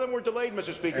 And some of them were delayed,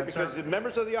 Mr. Speaker, because the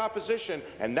members of the opposition,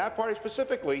 and that party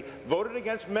specifically, voted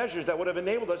against measures that would have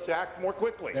enabled us to act more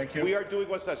quickly. Thank you. We are doing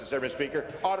what's necessary, Mr. Speaker.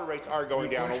 Auto rates are going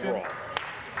down overall.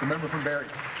 The member from Barrie.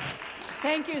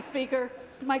 Thank you, Speaker.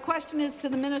 My question is to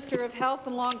the Minister of Health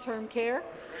and Long-Term Care.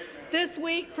 This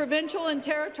week, provincial and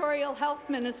territorial health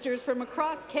ministers from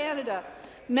across Canada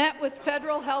met with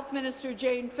Federal Health Minister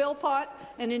Jane Philpott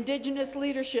and Indigenous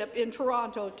leadership in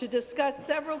Toronto to discuss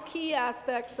several key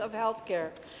aspects of health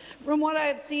care. From what I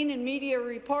have seen in media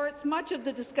reports, much of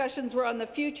the discussions were on the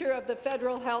future of the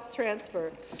federal health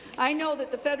transfer. I know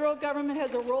that the federal government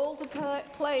has a role to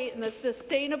play in the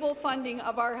sustainable funding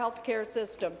of our health care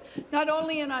system, not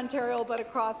only in Ontario but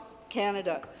across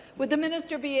Canada. Would the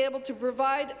minister be able to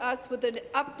provide us with an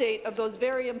update of those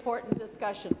very important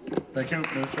discussions? Thank you.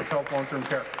 Minister of Health, Long-Term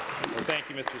Care. Well, thank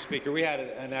you, Mr. Speaker. We had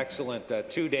an excellent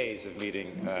 2 days of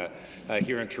meeting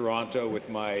here in Toronto with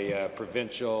my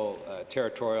provincial,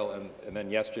 territorial, and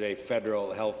then yesterday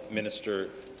federal health minister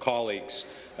colleagues.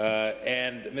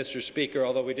 And, Mr. Speaker,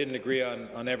 although we didn't agree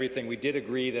on everything, we did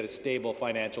agree that a stable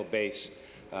financial base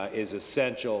is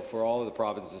essential for all of the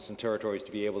provinces and territories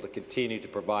to be able to continue to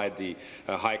provide the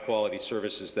high-quality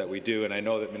services that we do, and I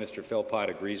know that Minister Philpott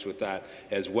agrees with that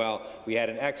as well. We had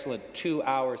an excellent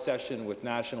 2-hour session with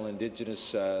National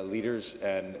Indigenous leaders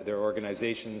and their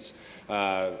organizations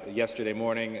yesterday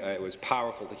morning. It was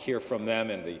powerful to hear from them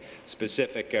and the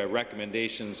specific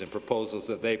recommendations and proposals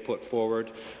that they put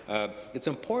forward. It's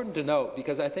important to note,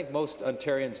 because I think most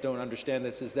Ontarians don't understand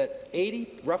this, is that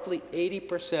roughly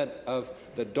 80% of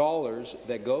the dollars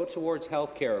that go towards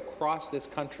health care across this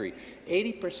country,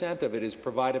 80% of it is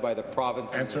provided by the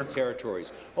provinces and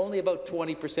territories, only about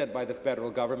 20% by the federal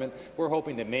government. We're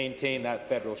hoping to maintain that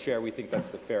federal share. We think that's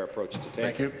the fair approach to take.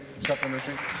 Thank you.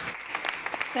 Supplementary.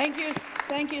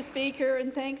 Thank you, Speaker,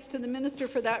 and thanks to the Minister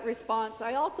for that response.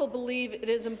 I also believe it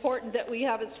is important that we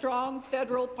have a strong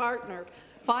federal partner,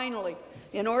 finally,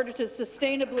 in order to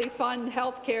sustainably fund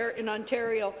health care in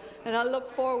Ontario, and I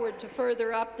look forward to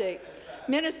further updates.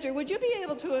 Minister, would you be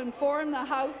able to inform the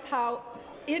House how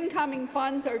incoming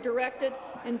funds are directed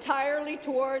entirely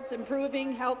towards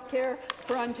improving health care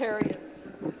for Ontarians?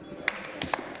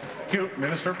 Thank you.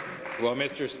 Minister. Well,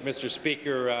 Mr.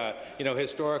 Speaker,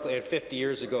 historically, 50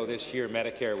 years ago this year,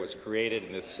 Medicare was created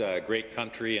in this great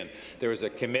country, and there was a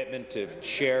commitment to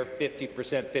share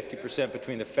 50%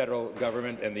 between the federal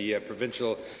government and the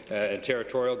provincial and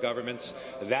territorial governments.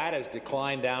 That has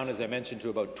declined down, as I mentioned, to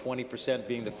about 20%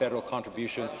 being the federal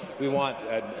contribution. We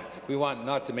want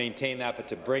not to maintain that, but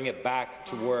to bring it back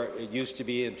to where it used to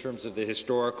be in terms of the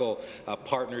historical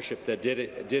partnership that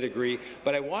did agree.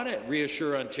 But I want to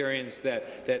reassure Ontarians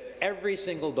that every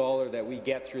single dollar that we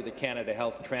get through the Canada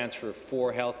Health Transfer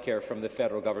for health care from the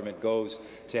federal government goes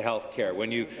to health care.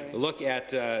 When you look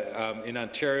at in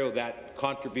Ontario, that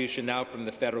contribution now from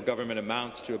the federal government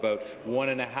amounts to about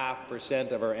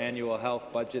 1.5% of our annual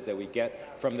health budget that we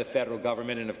get from the federal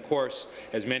government. And of course,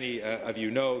 as many of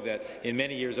you know, that in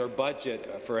many years our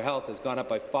budget for health has gone up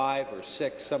by 5 or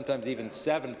 6, sometimes even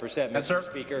 7%. Mr.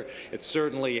 Speaker, it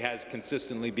certainly has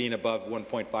consistently been above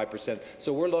 1.5%.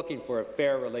 So we're looking for a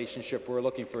fair relationship. We're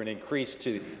looking for an increase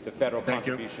to the federal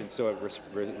contribution so it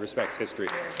respects history.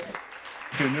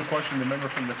 A new question, the member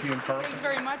from Nepean Carleton. Thank you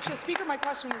very much. Speaker, my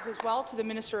question is as well to the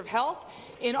Minister of Health.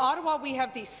 In Ottawa, we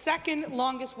have the second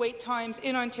longest wait times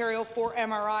in Ontario for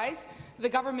MRIs. The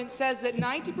government says that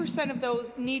 90% of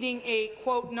those needing a,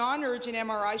 quote, non-urgent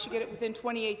MRI should get it within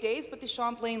 28 days, but the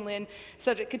Champlain Lynn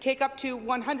said it could take up to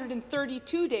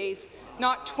 132 days,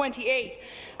 not 28.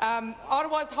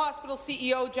 Ottawa's hospital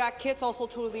CEO, Jack Kitts, also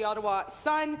told the Ottawa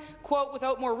Sun, quote,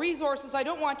 without more resources, I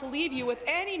don't want to leave you with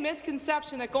any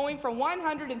misconception that going from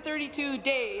 132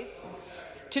 days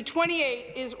to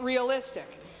 28 is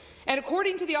realistic. And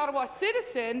according to the Ottawa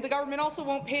Citizen, the government also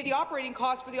won't pay the operating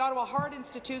costs for the Ottawa Heart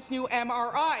Institute's new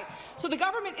MRI. So the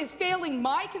government is failing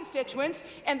my constituents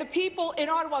and the people in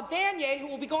Ottawa-Vanier who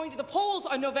will be going to the polls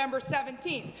on November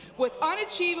 17th with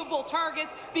unachievable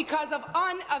targets because of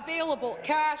unavailable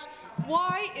cash.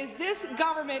 Why is this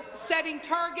government setting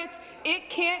targets it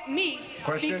can't meet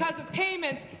because of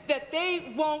payments that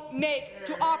they won't make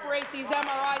to operate these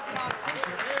MRIs in Ottawa?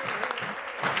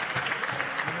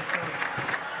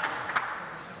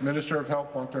 Minister of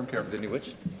Health, Long-Term Care.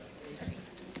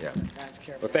 Yeah.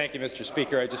 Well, thank you, Mr.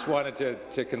 Speaker. I just wanted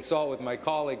to consult with my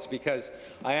colleagues because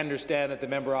I understand that the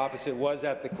member opposite was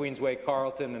at the Queensway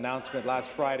Carleton announcement last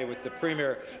Friday with the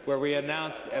Premier, where we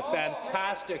announced a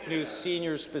fantastic new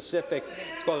senior-specific,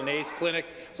 it's called an ACE clinic,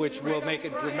 which will make a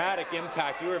dramatic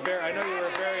impact. I know you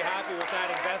were very happy with that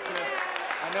investment.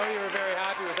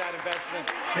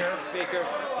 Mr. Speaker.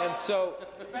 And so,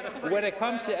 when it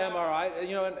comes to MRI,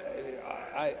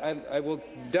 I will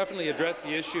definitely address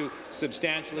the issue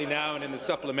substantially now and in the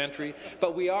supplementary,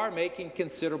 but we are making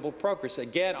considerable progress.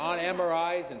 Again, on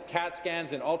MRIs and CAT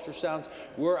scans and ultrasounds,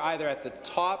 we're either at the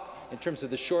top in terms of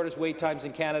the shortest wait times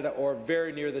in Canada or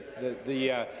very near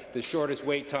the shortest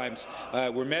wait times.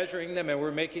 We're measuring them and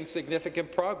we're making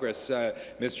significant progress,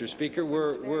 Mr. Speaker.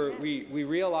 We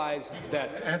realize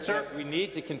that we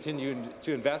need to continue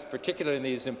to invest, particularly in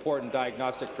these important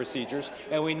diagnostic procedures,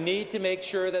 and we need to make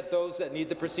sure that those that need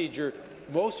the procedure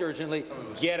most urgently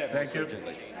get it most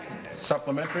urgently.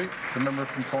 Supplementary, the member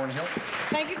from Thornhill.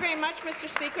 Thank you very much, Mr.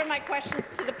 Speaker. My question is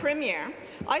to the Premier.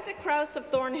 Isaac Krause of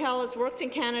Thornhill has worked in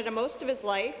Canada most of his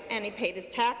life, and he paid his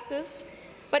taxes,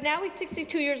 but now he's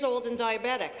 62 years old and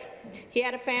diabetic. He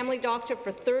had a family doctor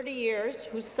for 30 years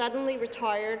who suddenly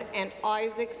retired, and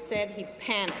Isaac said he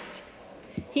panicked.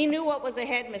 He knew what was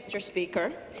ahead, Mr.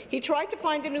 Speaker. He tried to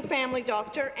find a new family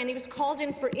doctor, and he was called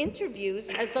in for interviews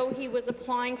as though he was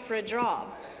applying for a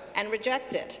job, and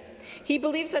rejected. He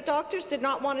believes that doctors did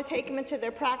not want to take him into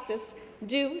their practice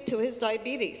due to his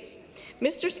diabetes.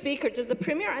 Mr. Speaker, does the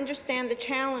Premier understand the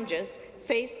challenges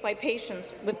faced by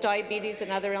patients with diabetes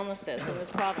and other illnesses in this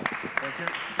province? Thank you.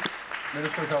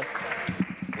 Minister of Health.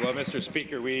 Well, Mr.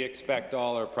 Speaker, we expect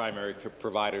all our primary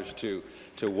providers to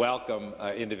welcome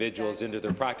individuals into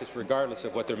their practice, regardless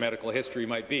of what their medical history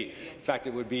might be. In fact,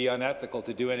 it would be unethical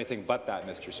to do anything but that,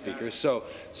 Mr. Speaker.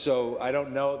 So I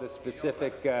don't know the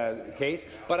specific case,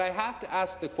 but I have to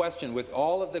ask the question, with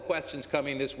all of the questions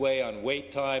coming this way on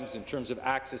wait times in terms of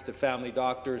access to family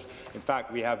doctors. In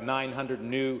fact, we have 900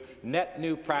 net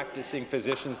new practicing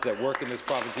physicians that work in this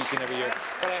province each and every year.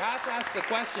 But I have to ask the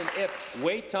question, if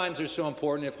wait times are so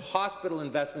important, if hospital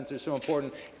investments are so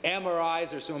important,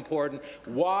 MRIs are so important,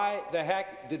 why the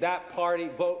heck did that party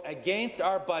vote against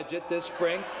our budget this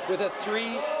spring with a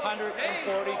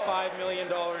 $345 million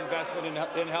investment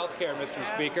in health care, Mr.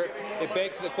 Speaker? It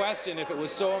begs the question, if it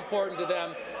was so important to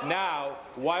them now,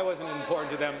 why wasn't it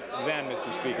important to them then,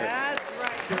 Mr. Speaker? That's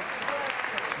right.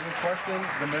 New question,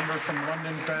 the member from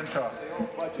London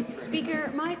Fanshawe.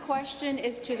 Speaker, my question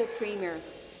is to the Premier.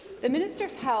 The Minister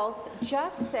of Health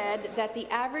just said that the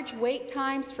average wait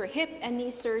times for hip and knee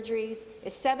surgeries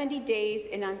is 70 days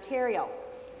in Ontario,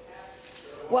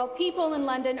 while people in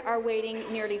London are waiting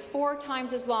nearly 4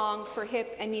 times as long for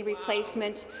hip and knee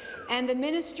replacement, and the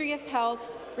Ministry of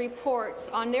Health reports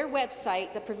on their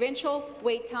website the provincial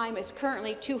wait time is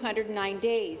currently 209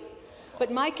 days.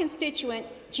 But my constituent,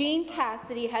 Jean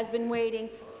Cassidy, has been waiting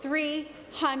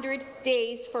 300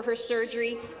 days for her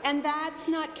surgery, and that's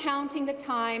not counting the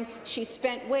time she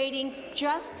spent waiting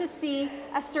just to see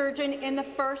a surgeon in the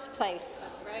first place.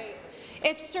 That's right.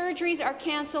 If surgeries are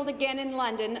cancelled again in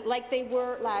London, like they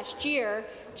were last year,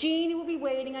 Jean will be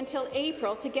waiting until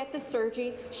April to get the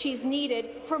surgery she's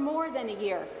needed for more than a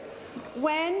year.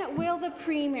 When will the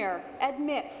Premier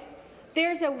admit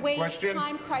there's a wait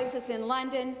time crisis in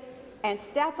London and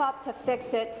step up to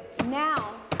fix it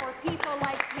now for people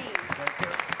like Jean?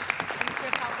 Minister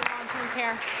of Health and Long-Term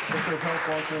Care. Minister of Health,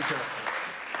 Long-Term Care.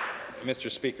 Mr.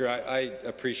 Speaker, I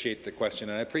appreciate the question,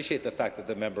 and I appreciate the fact that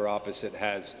the member opposite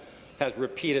has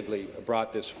repeatedly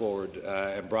brought this forward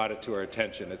and brought it to our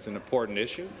attention. It's an important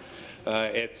issue.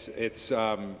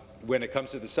 When it comes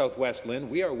to the South West LHIN,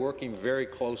 we are working very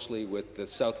closely with the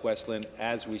South West LHIN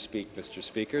as we speak, Mr.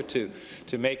 Speaker, to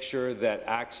make sure that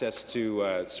access to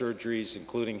surgeries,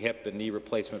 including hip and knee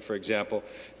replacement, for example,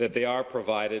 that they are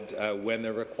provided when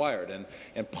they're required.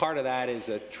 And part of that is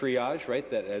a triage, right,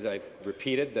 that, as I've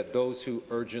repeated, that those who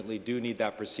urgently do need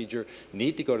that procedure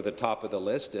need to go to the top of the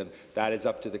list, and that is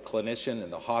up to the clinician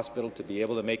and the hospital to be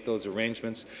able to make those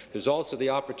arrangements. There's also the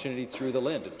opportunity through the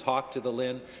LHIN to talk to the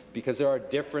LHIN, because there are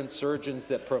different surgeons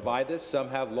that provide this. Some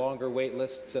have longer wait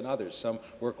lists than others. Some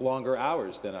work longer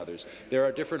hours than others. There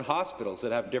are different hospitals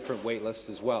that have different wait lists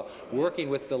as well. Working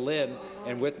with the LHIN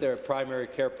and with their primary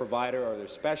care provider or their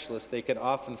specialist, they can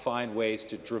often find ways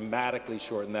to dramatically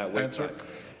shorten that wait time.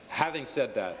 Having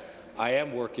said that, I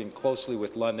am working closely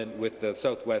with London, with the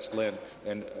South West LHIN,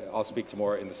 and I'll speak to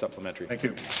more in the supplementary. Thank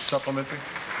you. Supplementary.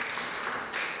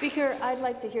 Speaker, I'd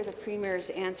like to hear the Premier's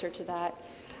answer to that.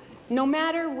 No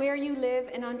matter where you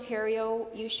live in Ontario,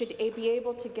 you should be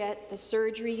able to get the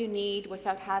surgery you need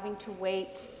without having to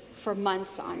wait for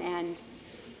months on end.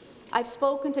 I've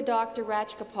spoken to Dr.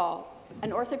 Rajgopal,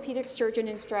 an orthopedic surgeon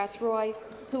in Strathroy,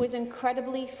 who is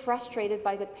incredibly frustrated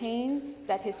by the pain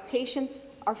that his patients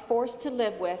are forced to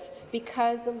live with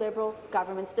because of the Liberal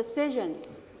government's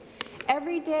decisions.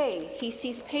 Every day, he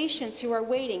sees patients who are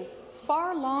waiting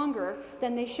far longer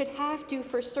than they should have to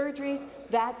for surgeries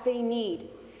that they need.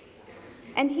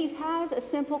 And he has a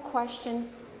simple question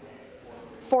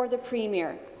for the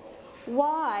Premier.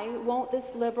 Why won't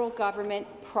this Liberal government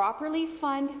properly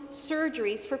fund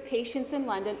surgeries for patients in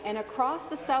London and across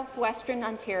the southwestern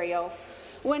Ontario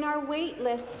when our wait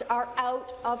lists are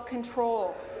out of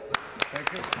control? Thank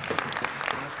you.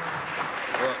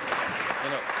 Well,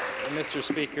 Mr.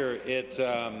 Speaker,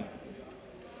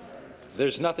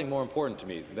 there's nothing more important to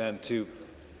me than to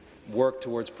work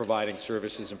towards providing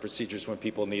services and procedures when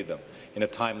people need them in a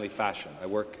timely fashion. I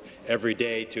work every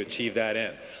day to achieve that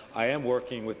end. I am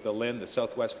working with the LHIN, the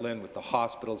South West LHIN, with the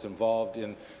hospitals involved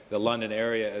in the London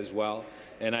area as well,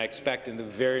 and I expect in the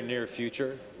very near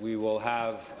future we will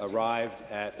have arrived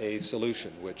at a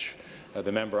solution which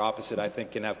the member opposite, I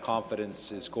think, can have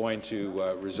confidence is going to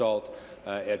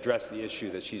address the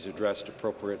issue that she's addressed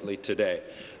appropriately today.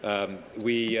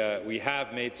 We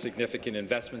have made significant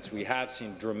investments. We have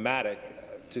seen dramatic,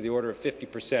 to the order of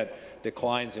 50%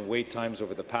 declines in wait times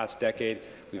over the past decade.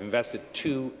 We've invested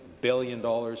 $2 billion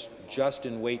just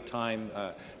in wait time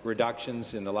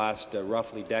reductions in the last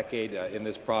roughly decade in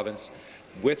this province.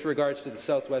 With regards to the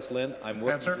Southwest LHIN, I'm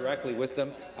working directly with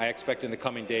them. I expect in the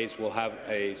coming days we'll have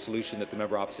a solution that the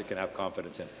member opposite can have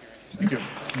confidence in. Thank you.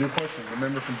 New question. The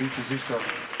member from Beaches East York.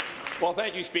 Well,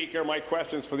 thank you, Speaker. My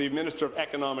question is for the Minister of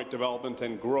Economic Development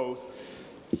and Growth.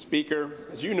 Speaker,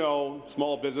 as you know,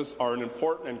 small business are an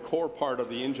important and core part of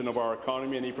the engine of our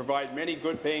economy, and they provide many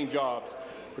good-paying jobs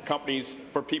for companies,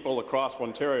 for people across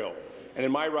Ontario. And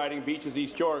in my riding, Beaches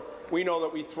East York, we know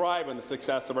that we thrive on the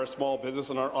success of our small business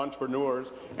and our entrepreneurs,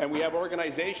 and we have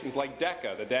organizations like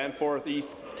DECA, the Danforth East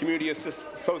Community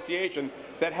Association,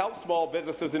 that help small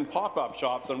businesses in pop-up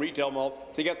shops and retail malls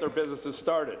to get their businesses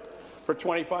started. For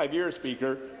 25 years,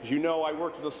 Speaker, as you know, I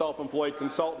worked as a self-employed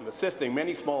consultant, assisting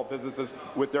many small businesses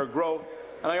with their growth,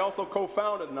 and I also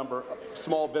co-founded a number of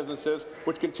small businesses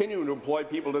which continue to employ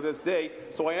people to this day,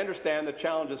 so I understand the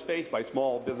challenges faced by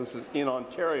small businesses in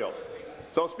Ontario.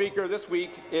 So, Speaker, this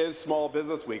week is Small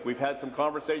Business Week. We've had some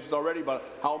conversations already about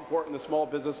how important the small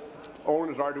business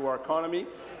owners are to our economy,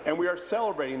 and we are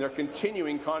celebrating their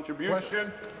continuing contribution.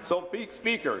 Question. So,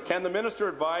 Speaker, can the minister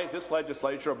advise this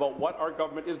legislature about what our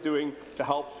government is doing to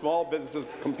help small businesses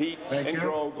compete and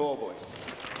grow globally?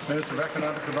 Minister of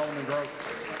Economic Development and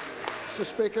Growth. Mr.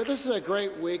 Speaker, this is a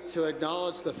great week to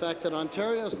acknowledge the fact that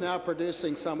Ontario is now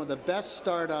producing some of the best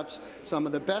startups, some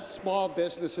of the best small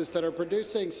businesses that are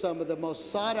producing some of the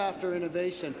most sought-after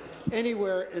innovation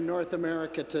anywhere in North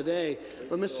America today.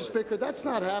 But, Mr. Speaker, that's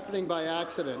not happening by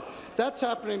accident. That's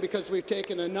happening because we've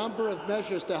taken a number of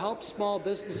measures to help small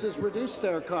businesses reduce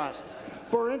their costs.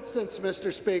 For instance,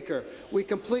 Mr. Speaker, we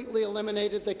completely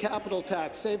eliminated the capital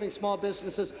tax, saving small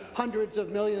businesses hundreds of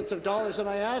millions of dollars. And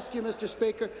I ask you, Mr.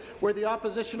 Speaker, were the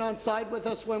opposition on side with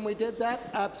us when we did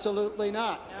that? Absolutely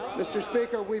not. No. Mr.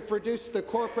 Speaker, we've reduced the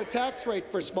corporate tax rate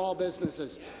for small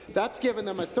businesses. That's given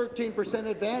them a 13%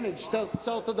 advantage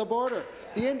south of the border.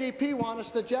 The NDP want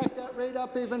us to jack that rate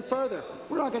up even further.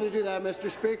 We're not going to do that,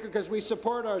 Mr. Speaker, because we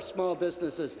support our small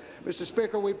businesses. Mr.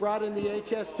 Speaker, we brought in the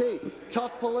HST.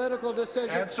 Tough political decision.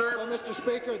 Answer. But, Mr.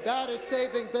 Speaker, that is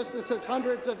saving businesses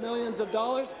hundreds of millions of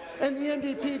dollars, and the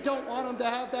NDP don't want them to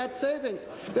have that savings.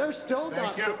 They're still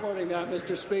not supporting that,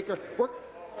 Mr. Speaker.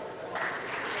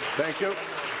 Thank you.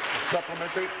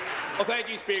 Supplementary. Well, thank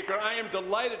you, Speaker. I am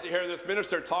delighted to hear this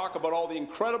minister talk about all the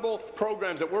incredible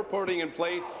programs that we're putting in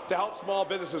place to help small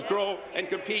businesses grow and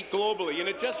compete globally. And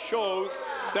it just shows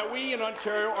that we in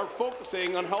Ontario are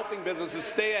focusing on helping businesses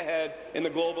stay ahead in the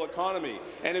global economy.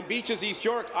 And in Beaches East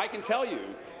York, I can tell you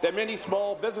that many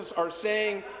small businesses are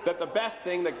saying that the best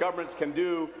thing that governments can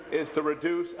do is to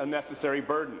reduce unnecessary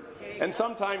burden. And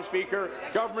sometimes, Speaker,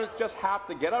 governments just have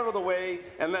to get out of the way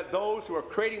and let those who are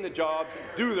creating the jobs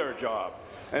do their job.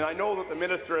 And I know that the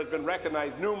minister has been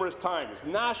recognized numerous times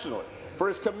nationally for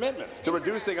his commitments to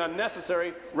reducing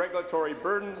unnecessary regulatory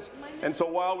burdens. And so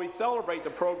while we celebrate the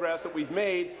progress that we've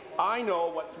made, I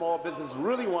know what small businesses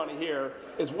really want to hear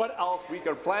is what else we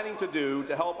are planning to do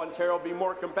to help Ontario be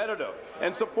more competitive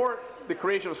and support the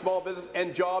creation of small business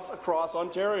and jobs across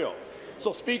Ontario.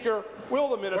 So, Speaker, will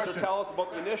the minister tell us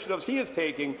about the initiatives he is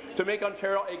taking to make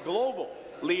Ontario a global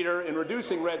leader in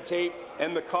reducing red tape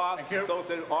and the costs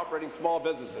associated with operating small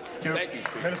businesses? Thank you,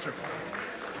 Speaker. Minister.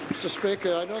 Mr.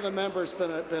 Speaker, I know the member's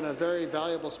been a very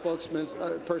valuable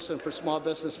spokesperson for small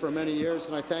business for many years,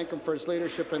 and I thank him for his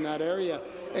leadership in that area.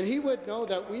 And he would know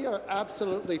that we are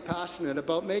absolutely passionate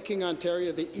about making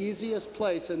Ontario the easiest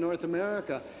place in North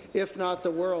America, if not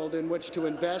the world, in which to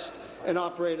invest and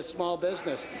operate a small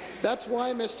business. That's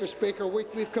why, Mr. Speaker,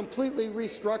 we've completely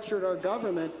restructured our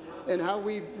government and how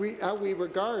we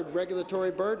regard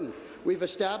regulatory burden. We've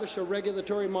established a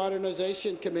regulatory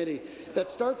modernization committee that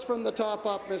starts from the top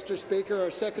up, Mr. Speaker. Our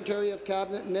Secretary of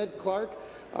Cabinet, Ned Clark,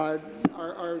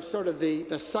 are sort of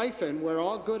the siphon where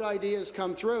all good ideas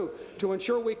come through to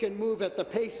ensure we can move at the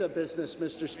pace of business,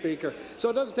 Mr. Speaker. So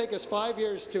it doesn't take us 5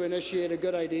 years to initiate a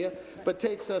good idea, but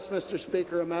takes us, Mr.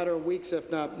 Speaker, a matter of weeks,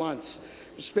 if not months.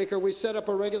 Mr. Speaker, we set up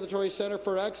a regulatory centre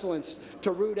for excellence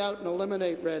to root out and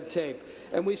eliminate red tape.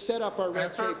 And we set up our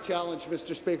red tape challenge,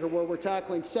 Mr. Speaker, where we're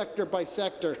tackling sector by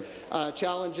sector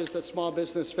challenges that small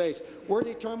business face. We're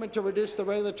determined to reduce the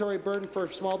regulatory burden for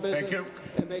small business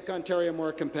and make Ontario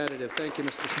more competitive. Thank you,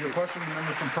 Mr. Speaker. Your question, the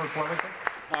member from Perth Wellington.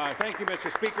 Thank you,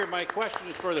 Mr. Speaker. My question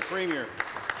is for the Premier.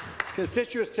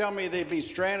 Constituents tell me they've been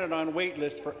stranded on wait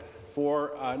lists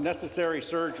for necessary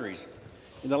surgeries.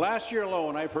 In the last year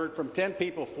alone, I've heard from 10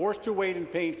 people forced to wait in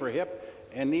pain for hip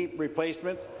and knee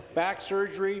replacements, back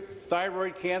surgery,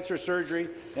 thyroid cancer surgery,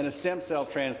 and a stem cell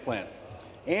transplant.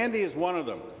 Andy is one of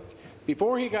them.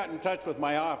 Before he got in touch with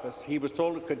my office, he was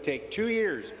told it could take 2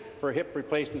 years for hip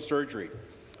replacement surgery.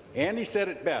 And he said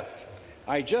it best,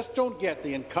 "I just don't get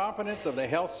the incompetence of the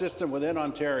health system within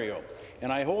Ontario,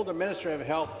 and I hold the Minister of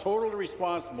Health totally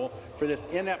responsible for this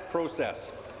inept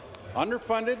process.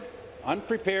 Underfunded,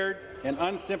 unprepared, and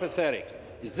unsympathetic.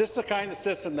 Is this the kind of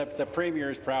system that the Premier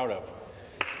is proud of?"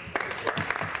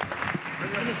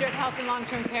 Minister of Health and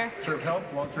Long-Term Care. Minister of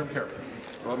Health, Long-Term Care.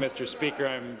 Well, Mr. Speaker,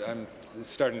 I'm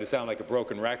starting to sound like a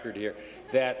broken record here,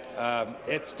 that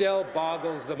it still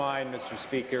boggles the mind, Mr.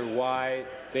 Speaker, why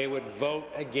they would vote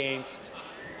against.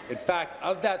 In fact,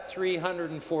 of that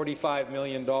 $345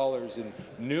 million in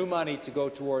new money to go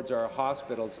towards our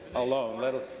hospitals alone,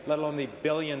 let alone the $1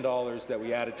 billion that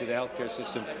we added to the healthcare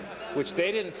system, which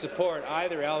they didn't support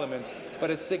either element, but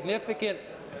a significant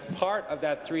part of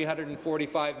that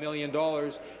 $345 million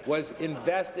was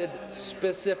invested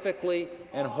specifically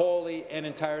and wholly and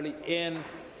entirely in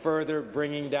further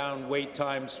bringing down wait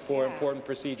times for important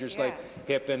procedures like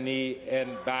hip and knee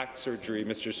and back surgery,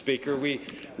 Mr. Speaker.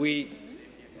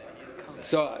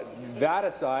 So that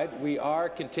aside,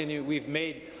 we've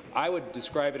made, I would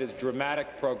describe it as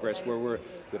dramatic progress, where we're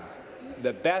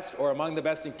the best or among the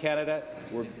best in Canada.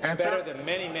 We're better than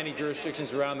many, many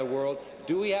jurisdictions around the world.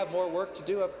 Do we have more work to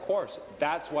do? Of course.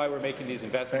 That's why we're making these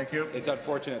investments. Thank you. It's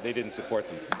unfortunate they didn't support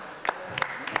them.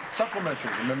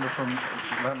 Supplementary, the member from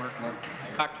Lamar.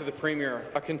 Back to the Premier.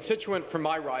 A constituent from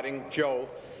my riding, Joe,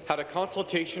 had a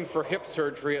consultation for hip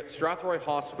surgery at Strathroy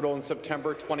Hospital in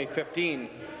September 2015.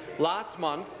 Last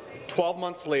month, 12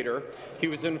 months later, he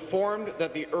was informed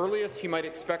that the earliest he might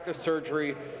expect the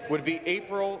surgery would be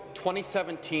April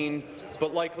 2017,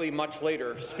 but likely much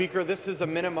later. Speaker, this is a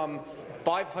minimum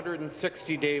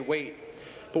 560-day wait.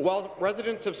 But while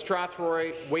residents of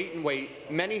Strathroy wait and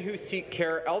wait, many who seek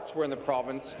care elsewhere in the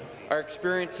province are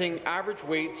experiencing average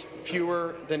waits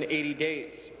fewer than 80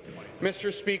 days.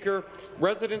 Mr. Speaker,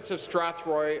 residents of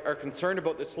Strathroy are concerned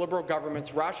about this Liberal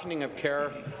government's rationing of care,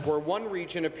 where one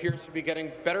region appears to be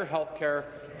getting better health care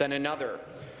than another.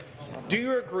 Do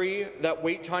you agree that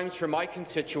wait times for my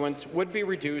constituents would be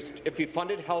reduced if you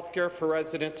funded health care for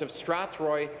residents of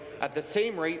Strathroy at the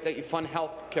same rate that you fund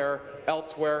health care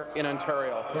elsewhere in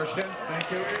Ontario? Question. Thank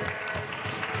you.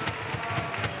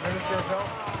 Minister of Health.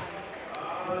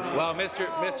 Well,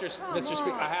 Mr.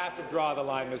 Speaker, I have to draw the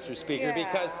line, Mr. Speaker,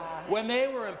 because when they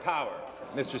were in power,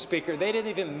 Mr. Speaker, they didn't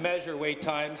even measure wait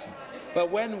times. But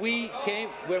when we came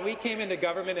into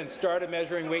government and started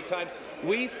measuring wait times,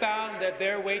 we found that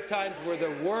their wait times were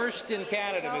the worst in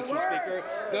Canada, Mr. Speaker.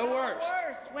 The worst.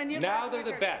 Now they're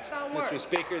the best, Mr.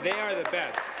 Speaker. They are the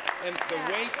best. And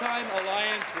the Wait Time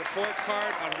Alliance report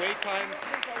card on wait times,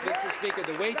 Mr. Speaker,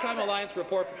 the Wait Time Alliance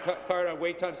report card on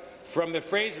wait times from the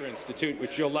Fraser Institute,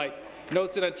 which you'll like,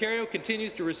 notes that Ontario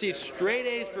continues to receive straight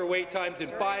A's for wait times in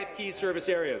 5 key service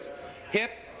areas: hip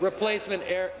replacement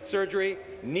surgery,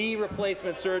 knee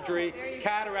replacement surgery,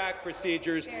 cataract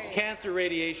procedures, cancer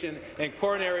radiation, and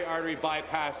coronary artery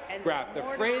bypass graft. The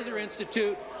Fraser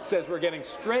Institute says we're getting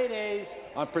straight A's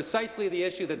on precisely the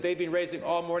issue that they've been raising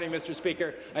all morning, Mr.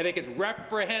 Speaker. I think it's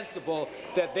reprehensible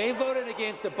that they voted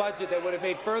against a budget that would have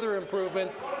made further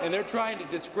improvements, and they're trying to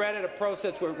discredit a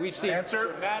process where we've seen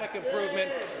dramatic improvement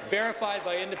verified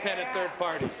by independent third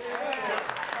parties.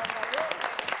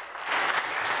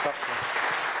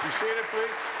 Be seated,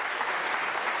 please.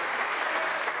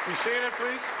 Be seated,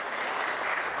 please.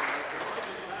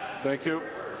 Thank you.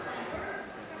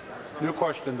 New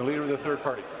question, the Leader of the Third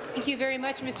Party. Thank you very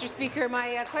much, Mr. Speaker.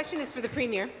 My question is for the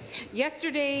Premier.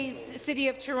 Yesterday's City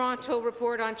of Toronto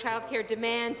report on childcare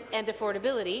demand and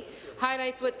affordability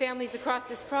highlights what families across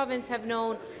this province have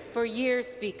known for years,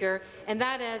 Speaker, and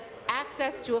that is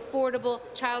access to affordable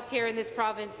childcare in this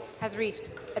province has reached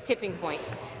a tipping point.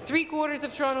 3/4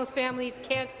 of Toronto's families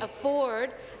can't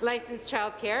afford licensed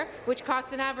childcare, which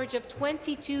costs an average of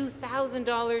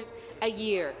 $22,000 a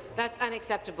year. That's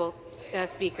unacceptable,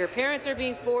 Speaker. Parents are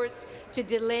being forced to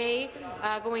delay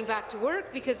going back to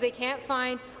work because they can't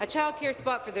find a childcare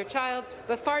spot for their child,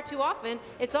 but far too often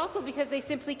it's also because they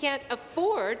simply can't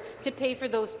afford to pay for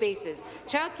those spaces.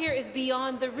 Childcare is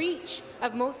beyond the reach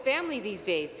of most families these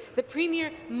days. The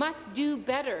Premier must do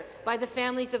better by the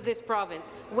families of this province.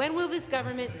 When will this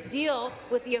government deal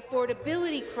with the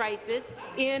affordability crisis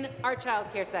in our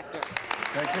childcare sector?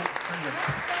 Thank you.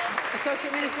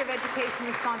 Associate Minister of Education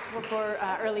responsible for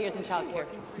early years in childcare.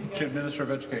 Minister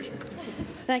of Education.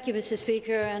 Thank you, Mr.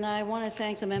 Speaker, and I want to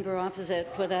thank the member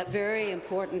opposite for that very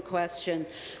important question.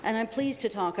 And I'm pleased to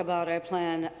talk about our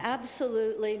plan.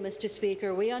 Absolutely, Mr.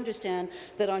 Speaker, we understand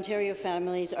that Ontario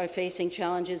families are facing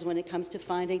challenges when it comes to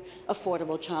finding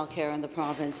affordable childcare in the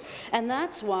province. And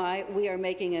that's why we are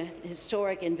making a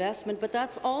historic investment, but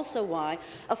that's also why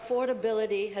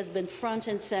affordability has been front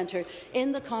and centre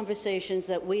in the conversations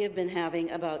that we have been having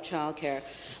about childcare.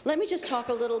 Let me just talk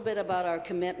a little bit about our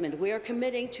commitment. We are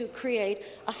committing to create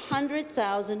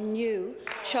 100,000 new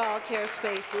childcare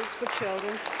spaces for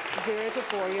children 0 to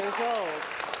 4 years old.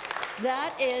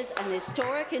 That is an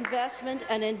historic investment,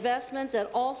 an investment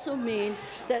that also means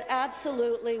that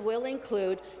absolutely will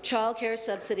include childcare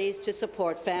subsidies to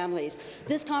support families.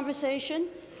 This conversation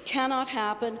cannot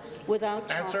happen without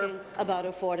talking about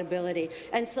affordability.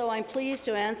 And so I'm pleased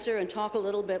to answer and talk a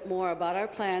little bit more about our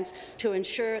plans to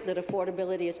ensure that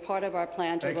affordability is part of our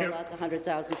plan to roll out the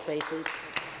 100,000 spaces.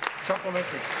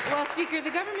 Supplementary. Well, Speaker,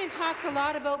 the government talks a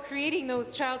lot about creating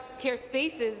those child care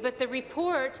spaces, but the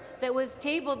report that was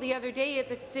tabled the other day at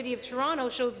the City of Toronto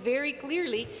shows very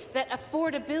clearly that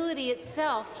affordability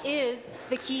itself is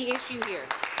the key issue here.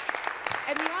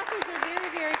 And the authors are very,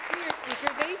 very clear,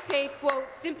 Speaker. They say,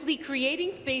 quote, simply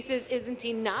creating spaces isn't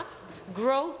enough.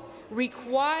 Growth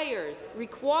requires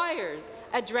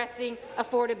addressing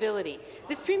affordability.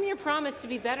 This Premier promised to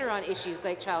be better on issues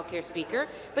like childcare, Speaker,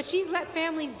 but she's let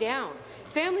families down.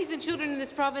 Families and children in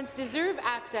this province deserve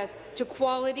access to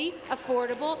quality,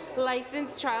 affordable,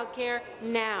 licensed childcare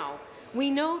now.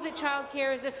 We know that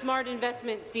childcare is a smart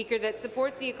investment, Speaker, that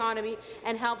supports the economy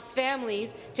and helps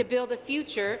families to build a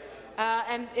future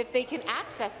and if they can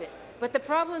access it. But the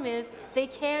problem is they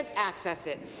can't access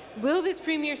it. Will this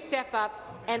Premier step up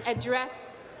and address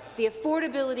the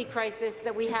affordability crisis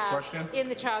that we have in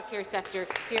the childcare sector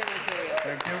here in Ontario?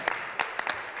 Thank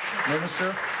you.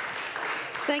 Minister.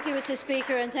 Thank you, Mr.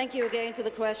 Speaker, and thank you again for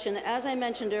the question. As I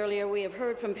mentioned earlier, we have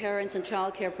heard from parents and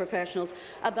childcare professionals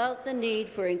about the need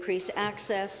for increased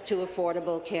access to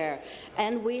affordable care,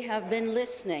 and we have been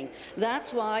listening.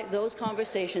 That's why those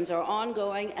conversations are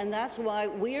ongoing, and that's why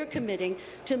we are committing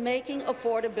to making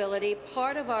affordability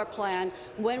part of our plan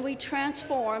when we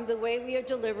transform the way we are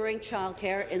delivering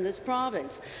childcare in this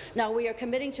province. Now, we are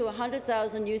committing to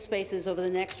 100,000 new spaces over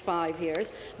the next 5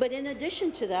 years, but in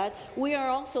addition to that, we are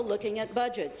also looking at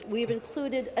budgets. We've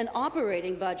included an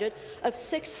operating budget of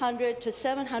 $600 to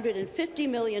 $750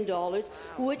 million,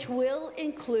 which will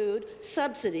include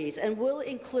subsidies and will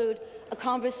include a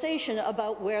conversation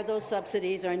about where those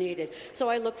subsidies are needed. So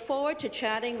I look forward to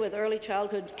chatting with early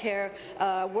childhood care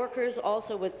workers,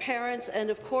 also with parents, and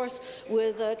of course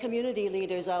with community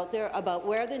leaders out there about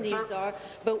where the needs are.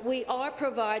 But we are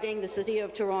providing the City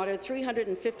of Toronto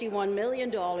 $351 million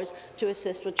to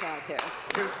assist with childcare.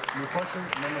 Your question,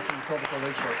 member from Etobicoke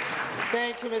Lakeshore.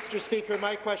 Thank you, Mr. Speaker.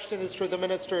 My question is for the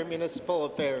Minister of Municipal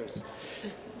Affairs.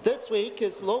 This week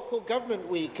is Local Government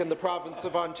Week in the province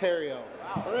of Ontario.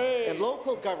 And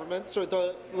local governments are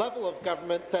the level of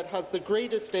government that has the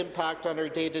greatest impact on our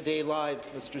day-to-day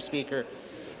lives, Mr. Speaker.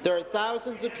 There are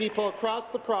thousands of people across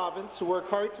the province who work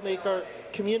hard to make our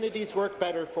communities work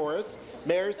better for us.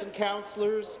 Mayors and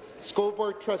councillors, school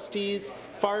board trustees,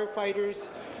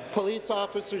 firefighters, police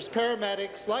officers,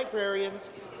 paramedics, librarians,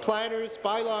 planners,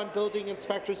 bylaw and building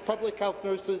inspectors, public health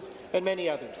nurses, and many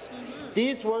others.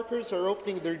 These workers are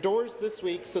opening their doors this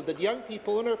week so that young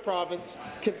people in our province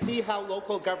can see how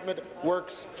local government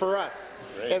works for us.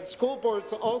 And school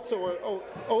boards also are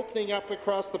opening up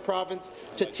across the province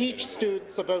to teach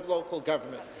students about local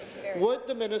government. Would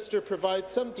the minister provide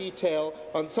some detail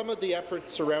on some of the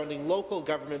efforts surrounding Local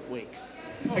Government Week?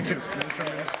 Thank you. Minister of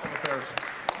Municipal Affairs.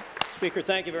 Speaker,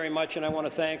 thank you very much, and I want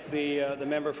to thank the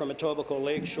member from Etobicoke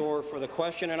Lakeshore for the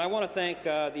question, and I want to thank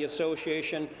the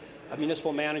Association of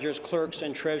Municipal Managers, Clerks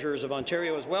and Treasurers of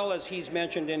Ontario, as well as he's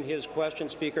mentioned in his question,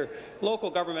 Speaker, local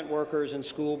government workers and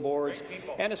school boards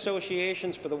and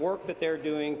associations for the work that they're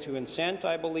doing to incent,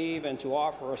 I believe, and to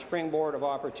offer a springboard of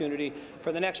opportunity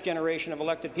for the next generation of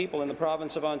elected people in the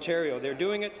province of Ontario. They're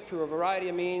doing it through a variety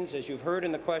of means, as you've heard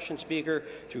in the question, Speaker,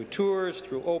 through tours,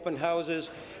 through open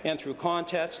houses, and through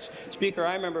contests. Speaker,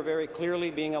 I remember very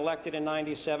clearly being elected in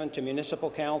 '97 to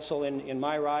Municipal Council in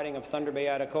my riding of Thunder Bay,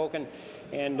 Atikokan,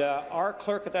 and our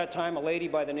clerk at that time, a lady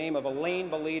by the name of Elaine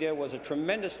Belita, was a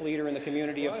tremendous leader in the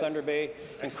community of Thunder Bay,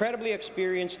 incredibly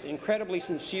experienced, incredibly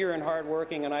sincere and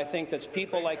hardworking, and I think that's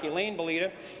people like Elaine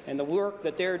Belita and the work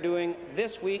that they're doing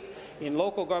this week in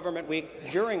Local Government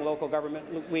Week, during Local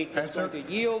Government Week, that's going to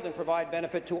yield and provide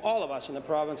benefit to all of us in the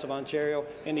province of Ontario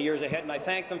in the years ahead, and I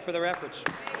thank them for their efforts.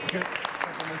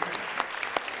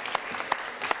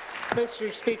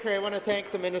 Mr. Speaker, I want to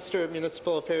thank the Minister of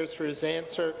Municipal Affairs for his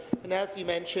answer. And as he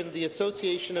mentioned, the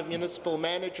Association of Municipal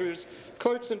Managers,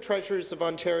 Clerks and Treasurers of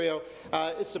Ontario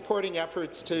is supporting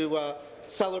efforts to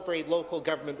celebrate Local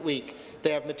Government Week.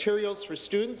 They have materials for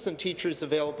students and teachers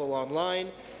available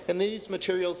online, and these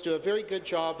materials do a very good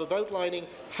job of outlining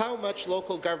how much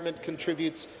local government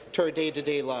contributes to our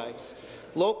day-to-day lives.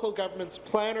 Local governments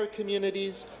plan our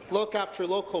communities, look after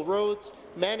local roads,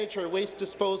 manage our waste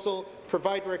disposal,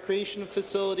 provide recreation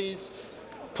facilities,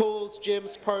 pools,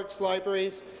 gyms, parks,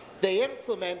 libraries. They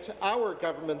implement our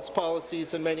government's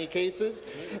policies in many cases,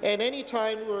 and any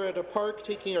time we're at a park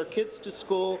taking our kids to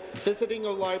school, visiting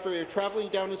a library, or travelling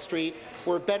down the street,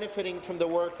 we're benefiting from the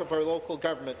work of our local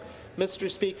government. Mr.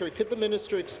 Speaker, could the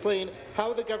minister explain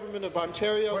how the Government of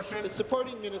Ontario is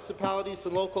supporting municipalities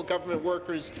and local government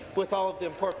workers with all of the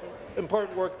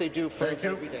important work they do for us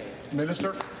every day?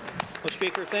 Minister. Well,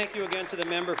 Speaker, thank you again to the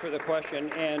member for the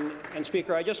question. And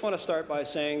Speaker, I just want to start by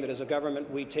saying that as a government,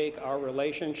 we take our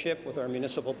relationship with our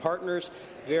municipal partners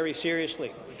very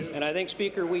seriously. And I think,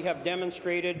 Speaker, we have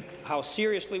demonstrated how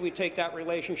seriously we take that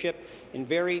relationship in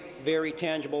very, very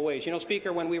tangible ways. You know,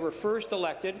 Speaker, when we were first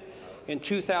elected in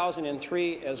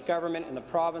 2003 as government in the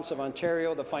province of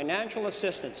Ontario, the financial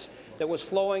assistance that was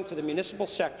flowing to the municipal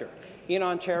sector in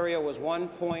Ontario was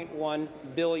 $1.1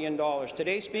 billion.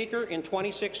 Today, Speaker, in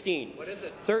 2016,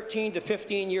 13 to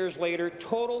 15 years later,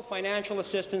 total financial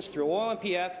assistance through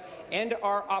OMPF and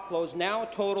our uploads now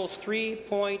totals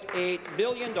 $3.8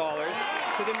 billion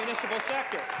to the municipal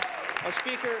sector.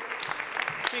 Speaker,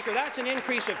 that's an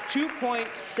increase of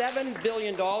 $2.7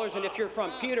 billion, and if you're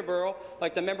from Peterborough,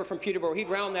 like the member from Peterborough, he'd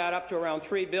round that up to around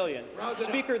 $3 billion.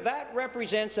 Speaker, that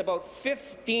represents about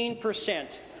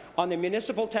 15% on the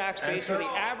municipal tax base for the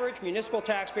average municipal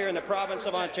taxpayer in the province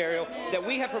of Ontario that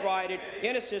we have provided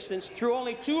in assistance through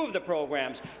only 2 of the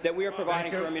programs that we are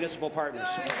providing to our municipal partners.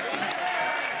 Any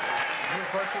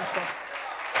questions? Be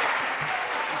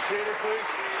seated, please.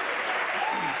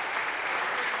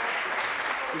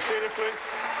 Be seated, please.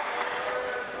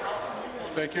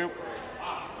 Thank you.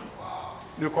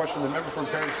 New question, the member from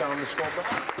Parry Sound, Muskoka.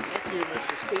 Thank you,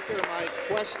 Mr. Speaker. My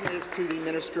question is to the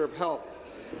Minister of Health.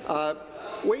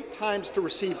 Wait times to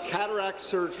receive cataract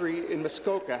surgery in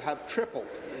Muskoka have tripled.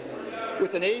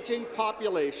 With an aging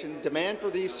population, demand for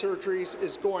these surgeries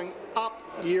is going up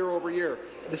year over year.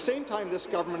 At the same time, this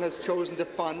government has chosen to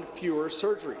fund fewer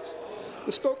surgeries.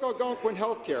 Muskoka Algonquin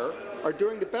Healthcare are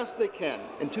doing the best they can.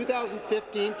 In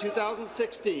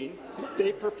 2015-2016,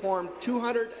 they performed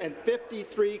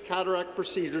 253 cataract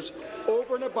procedures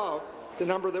over and above the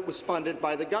number that was funded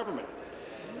by the government.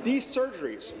 These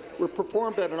surgeries were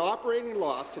performed at an operating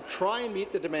loss to try and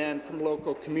meet the demand from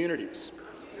local communities.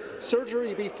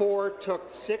 Surgery before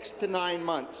took 6 to 9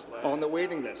 months on the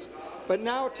waiting list, but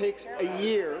now it takes a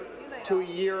year to a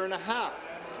year and a half.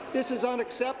 This is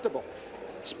unacceptable.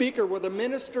 Speaker, will the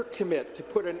minister commit to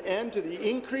put an end to the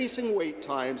increasing wait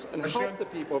times and help the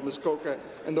people of Muskoka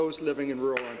and those living in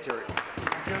rural Ontario?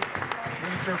 Thank you.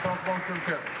 Minister of Health, Long-Term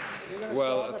Care.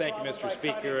 Well, thank you, Mr.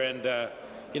 Speaker. And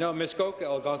you know, Muskoka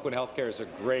Algonquin Healthcare is a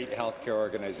great healthcare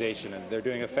organization, and they're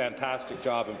doing a fantastic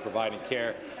job in providing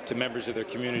care to members of their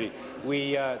community.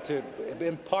 We,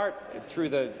 in part through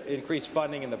the increased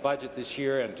funding in the budget this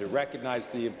year and to recognize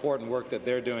the important work that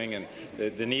they're doing and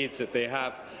the needs that they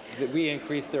have, we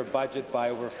increased their budget by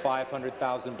over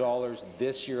 $500,000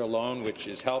 this year alone, which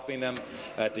is helping them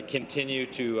to continue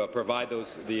to provide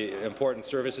the important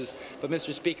services. But,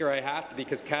 Mr. Speaker, I have to,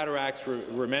 because cataracts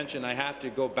were mentioned, I have to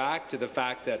go back to the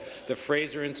fact that the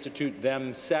Fraser Institute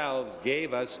themselves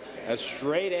gave us a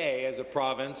straight A as a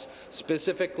province,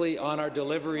 specifically on our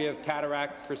delivery of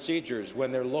cataract procedures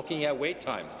when they're looking at wait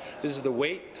times. This is the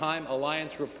Wait Time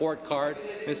Alliance report card,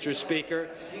 Mr. Speaker,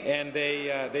 and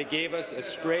they gave us a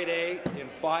straight A in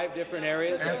 5 different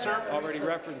areas. I've already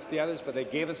referenced the others, but they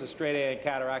gave us a straight A in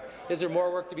cataract. Is there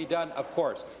more work to be done? Of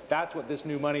course. That's what this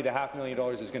new money, the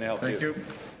 $500,000, is going to help do. Thank you.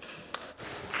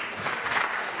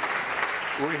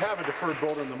 We have a deferred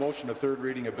vote on the motion of third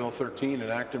reading of Bill 13, an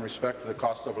act in respect to the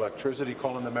cost of electricity.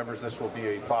 Calling the members, this will be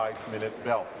a 5-minute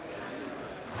bell.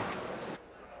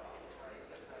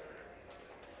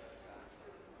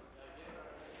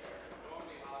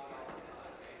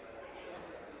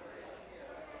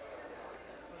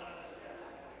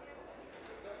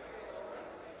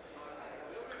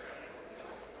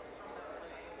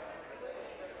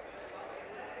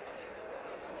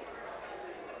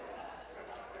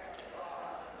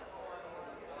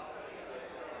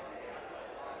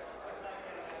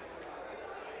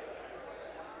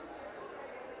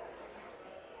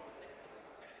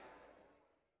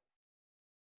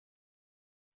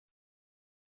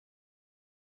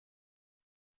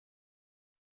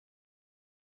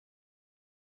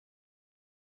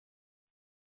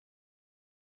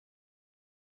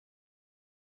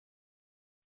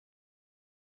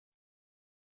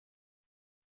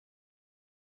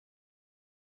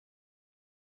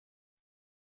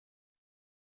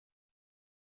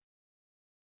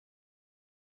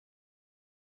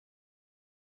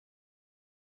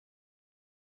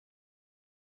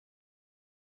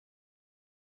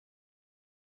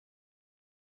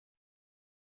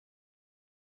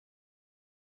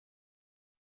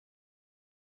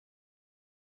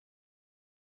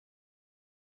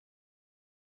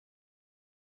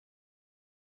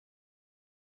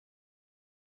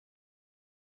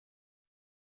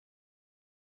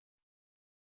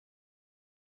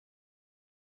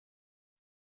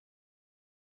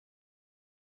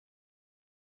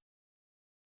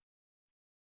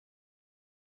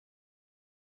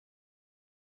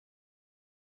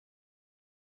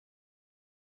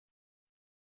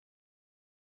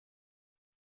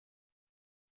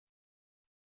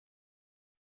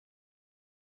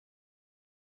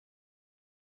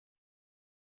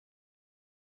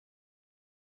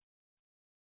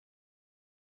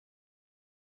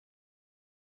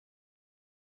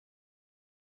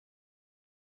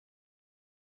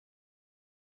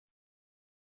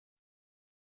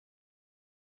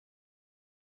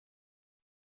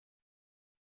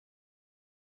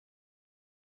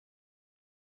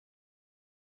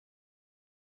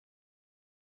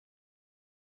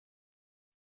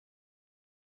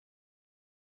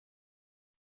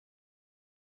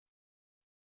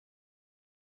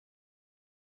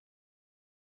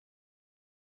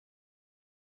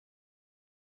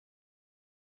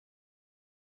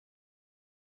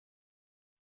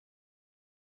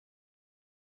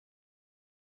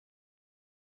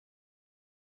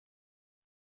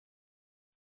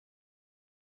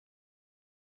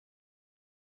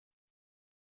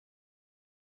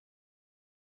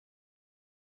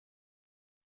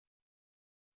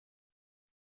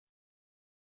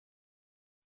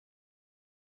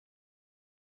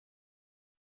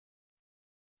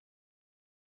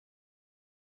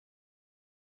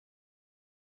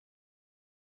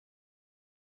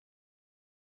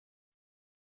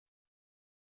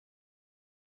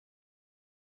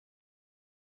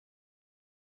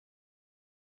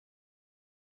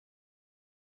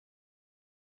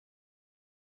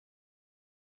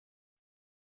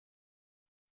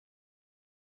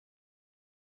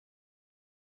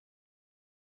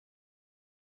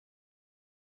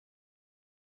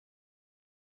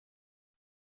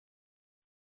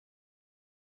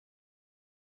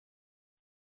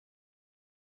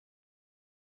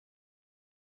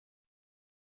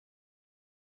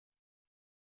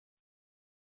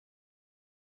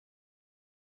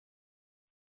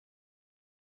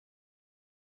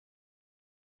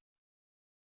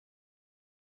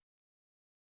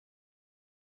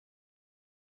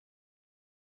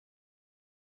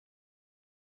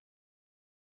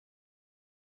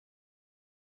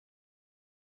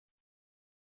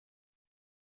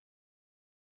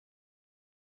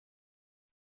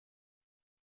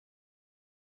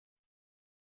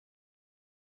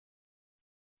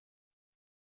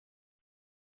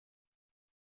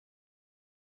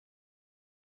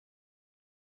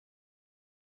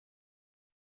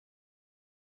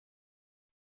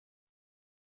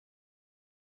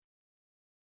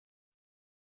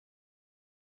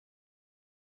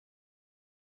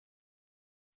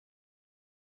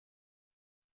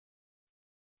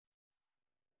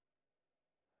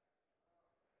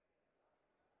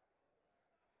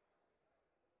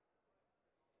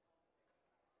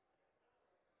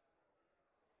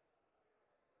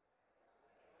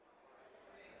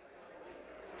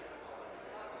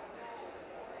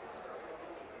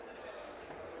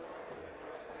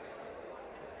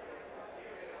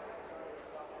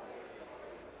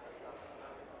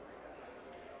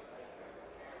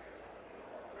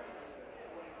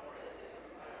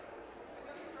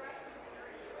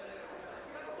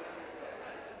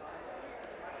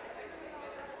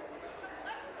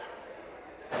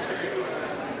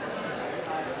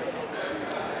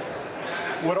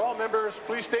 members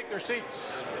please take their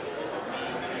seats?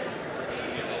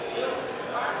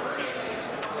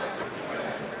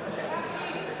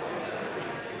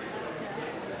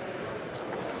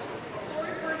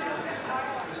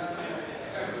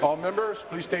 All members,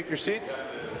 please take your seats.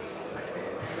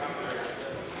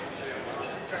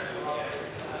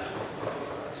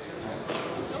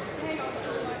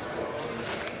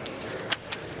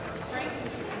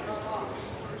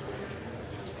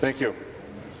 Thank you.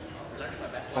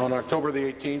 On October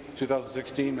the 18th,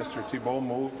 2016, Mr. Thibeault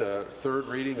moved the third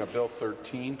reading of Bill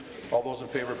 13. All those in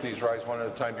favour, please rise one at a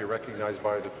time. Be recognized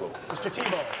by the clerk. Mr.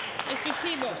 Thibeault. Mr.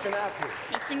 Thibeault. Mr. Naqvi.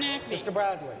 Mr. Naqvi. Mr.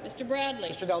 Bradley. Mr. Bradley.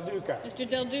 Mr. Del Duca. Mr.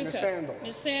 Del Duca. Ms. Sandals.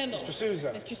 Ms. Sandals. Mr.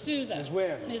 Sousa. Mr. Sousa. Ms.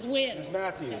 Wynne. Ms. Wynne. Ms.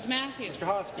 Matthews. Ms. Matthews. Mr.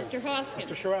 Hoskins. Mr. Hoskins.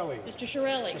 Mr. Shirelli. Mr.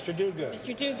 Shirelli. Mr. Duguid.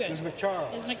 Mr. Duguid. Ms.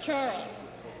 McCharles. Ms. McCharles.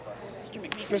 Mr.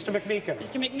 McMeekin. Mr. McMeekin.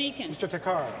 Mr. McMeekin. Mr.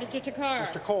 Takar. Mr. Takar.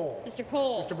 Mr. Cole. Mr.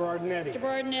 Cole. Mr. Berardinetti. Mr.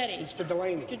 Berardinetti. Mr.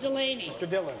 Delaney. Mr. Delaney. Mr.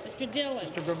 Dillon. Mr. Dillon.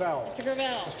 Mr. Gravel. Mr.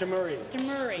 Gravel. Mr. Murray. Mr.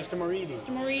 Murray. Mr. Moridi. Mr.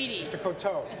 Moridi. Mr.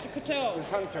 Coteau. Mr. Coteau. Ms.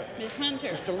 Hunter. Ms. Hunter.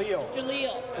 Mr. Leal. Mr.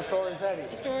 Leal. Mr. Orzetti.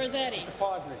 Mr. Orzetti. Mr.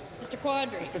 Quadri. Mr.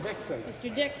 Quadri. Mr. Dixon. Mr.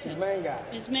 Dixon. Ms.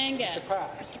 Mangat. Ms. Mangat. Mr.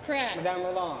 Kraft. Mr. Kraft. Madame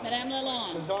Lalonde. Madame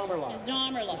Lalonde. Ms. Domerla. Ms.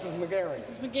 Domerla. Mrs. McGarry.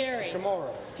 Mrs. McGarry. Mr.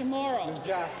 Morrow. Mr. Morrow. Ms.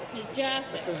 Jassy. Ms.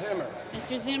 Jassy. Mr. Zimmer.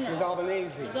 Mr. Zimmer. Ms.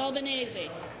 Albanese. Ms. Albanese.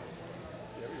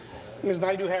 Ms.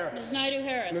 Naidu-Harris. Ms.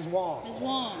 Naidu-Harris. Ms. Wong. Ms.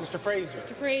 Wong. Mr. Fraser.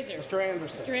 Mr. Fraser. Mr.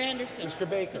 Anderson. Mr. Anderson. Mr.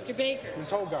 Baker. Mr. Baker. Ms.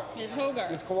 Hogarth. Ms.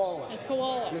 Hogarth. Ms. Koala. Ms.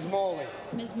 Koala. Ms. Molly.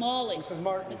 Ms. Molly. Mrs.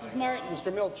 Martin. Mrs. Martin.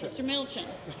 Mr. Milchin. Mr. Milchin.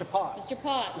 Mr. Potts. Mr.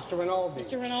 Potts. Mr. Rinaldi.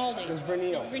 Mr. Rinaldi. Ms.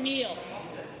 Vernile. Ms. Vernile.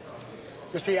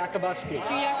 Mr. Yakubuski. Mr.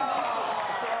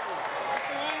 Yakubuski. Mr. Arnott.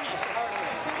 Mr.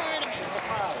 Hardeman. Mr.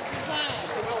 McLeod. Mr. McLeod.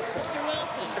 Mr. Wilson. Mr.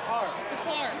 Wilson. Mr. Clark. Mr.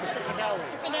 Clark. Mr. Fidelli.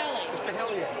 Mr. Fidelli. Mr.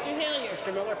 Hilliard. Mr. Hilliard.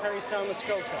 Mr. Miller Perry Sound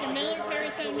Muskoka. Mr. Miller, Perry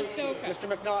Sound Muskoka. Mr.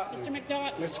 McNaughton. Mr.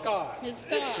 McNaughton. Ms. Scott. Ms.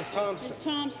 Scott. Ms. Thompson. Ms.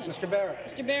 Thompson. Mr. Barrett.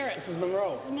 Mr. Barrett. Mrs.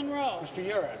 Monroe. Mrs. Monroe. Mr.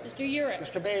 Urick. Mr. Urick.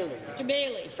 Mr. Bailey. Mr.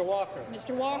 Bailey. Mr. Walker.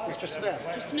 Mr. Walker. Mr. Smith.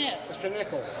 Mr. Smith. Mr.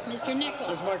 Nichols. Mr. Nichols.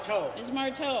 Ms. Marteau. Ms.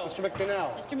 Marteau. Mr.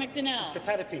 McDonnell. Mr. McDonnell. Mr.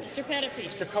 Pettipies. Mr.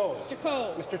 Pettipies. Mr. Cole. Mr.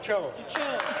 Cole. Mr. Cho. Mr. Cho.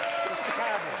 Mr.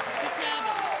 Tabbins. Mr.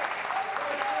 Tabbins.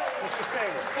 Mr. Singh.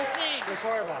 Mr. Singh. Ms.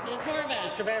 Horvath. Ms. Horvath.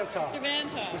 Mr. Vantoff. Mr.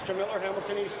 Vantoff. Mr. Miller,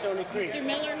 Hamilton East, Stony Creek. Mr.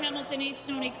 Miller, Hamilton East,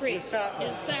 Stony Creek. Ms. Sattler.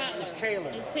 Ms. Sattler. Ms.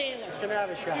 Taylor. Ms. Taylor. Mr.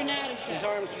 Natashak. Mr. Natashak. Ms.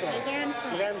 Armstrong. Ms.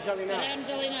 Armstrong. Madame Jalina. Madame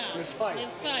Jalina. Ms. Fife.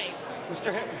 Ms. Fife.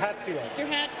 Mr. Hatfield. Mr.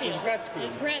 Hatfield. Ms. Gretzky.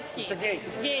 Ms. Gretzky. Mr.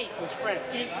 Gates. Mr. Gates. Ms.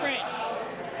 French. Ms. French.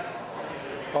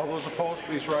 All those opposed,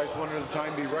 please rise one at a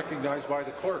time. Be recognized by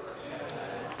the clerk.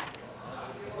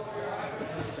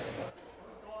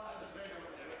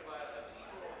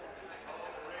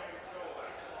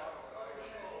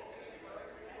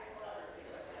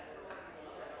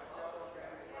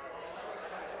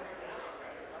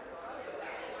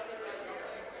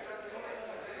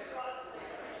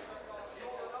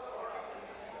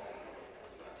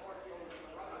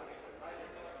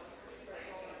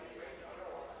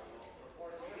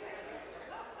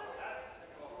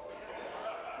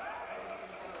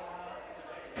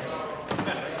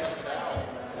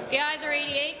 The ayes are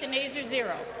 88, the nays are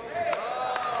 0.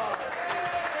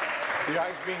 The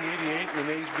ayes being 88 and the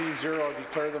nays being 0, I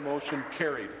declare the motion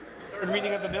carried. Third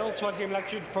reading of the bill, troisième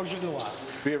lecture du projet de loi.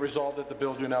 Be it resolved that the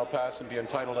bill do now pass and be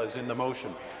entitled as in the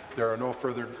motion. There are no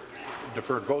further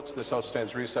deferred votes. This House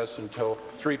stands recessed until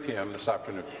 3 p.m. this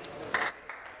afternoon.